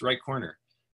page to right corner.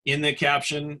 In the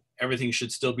caption, everything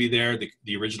should still be there,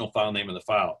 the original file name of the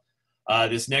file.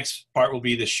 This next part will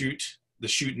be the shoot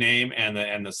name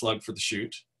and the slug for the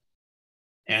shoot.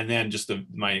 And then just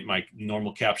my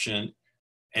normal caption.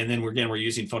 And then we're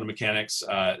using photo mechanics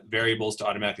variables to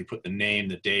automatically put the name,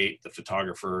 the date, the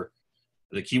photographer.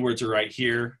 The keywords are right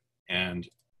here, and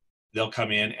they'll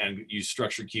come in and use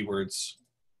structured keywords.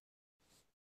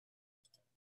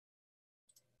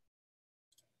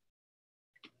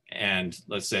 And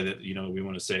let's say that, you know, we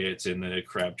want to say it's in the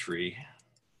Crabtree.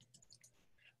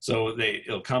 So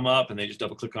it'll come up and they just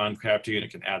double click on Crabtree and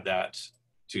it can add that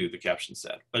to the caption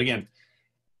set. But again,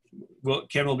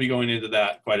 Ken will be going into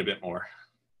that quite a bit more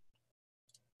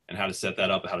and how to set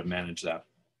that up, how to manage that.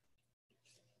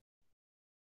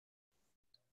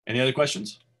 Any other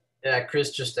questions? Yeah,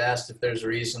 Chris just asked if there's a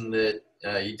reason that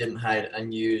you didn't hide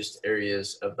unused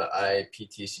areas of the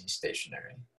IPTC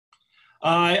stationery.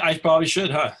 I probably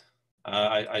should, huh?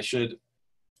 I should.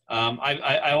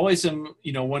 I always am,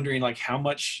 you know, wondering like how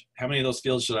many of those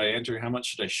fields should I enter? How much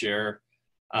should I share?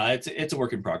 It's a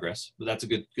work in progress, but that's a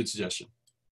good suggestion.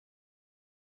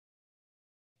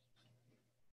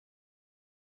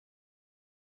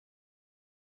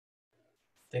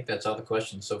 I think that's all the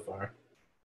questions so far.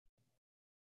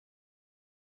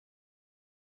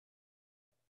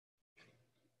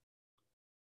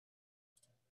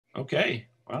 Okay,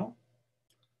 well,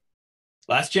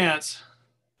 last chance.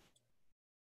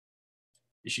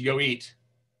 You should go eat.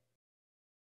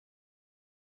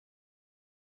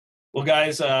 Well,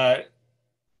 guys,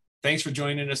 thanks for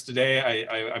joining us today.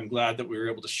 I'm glad that we were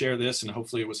able to share this and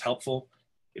hopefully it was helpful.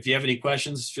 If you have any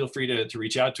questions, feel free to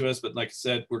reach out to us. But like I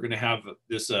said, we're going to have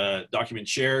this document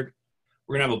shared.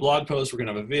 We're going to have a blog post. We're going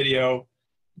to have a video.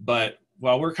 But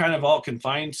while we're kind of all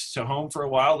confined to home for a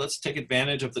while, let's take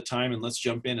advantage of the time and let's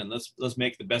jump in and let's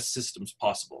make the best systems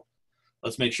possible.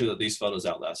 Let's make sure that these photos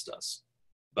outlast us.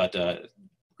 But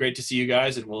great to see you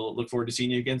guys, and we'll look forward to seeing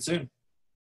you again soon.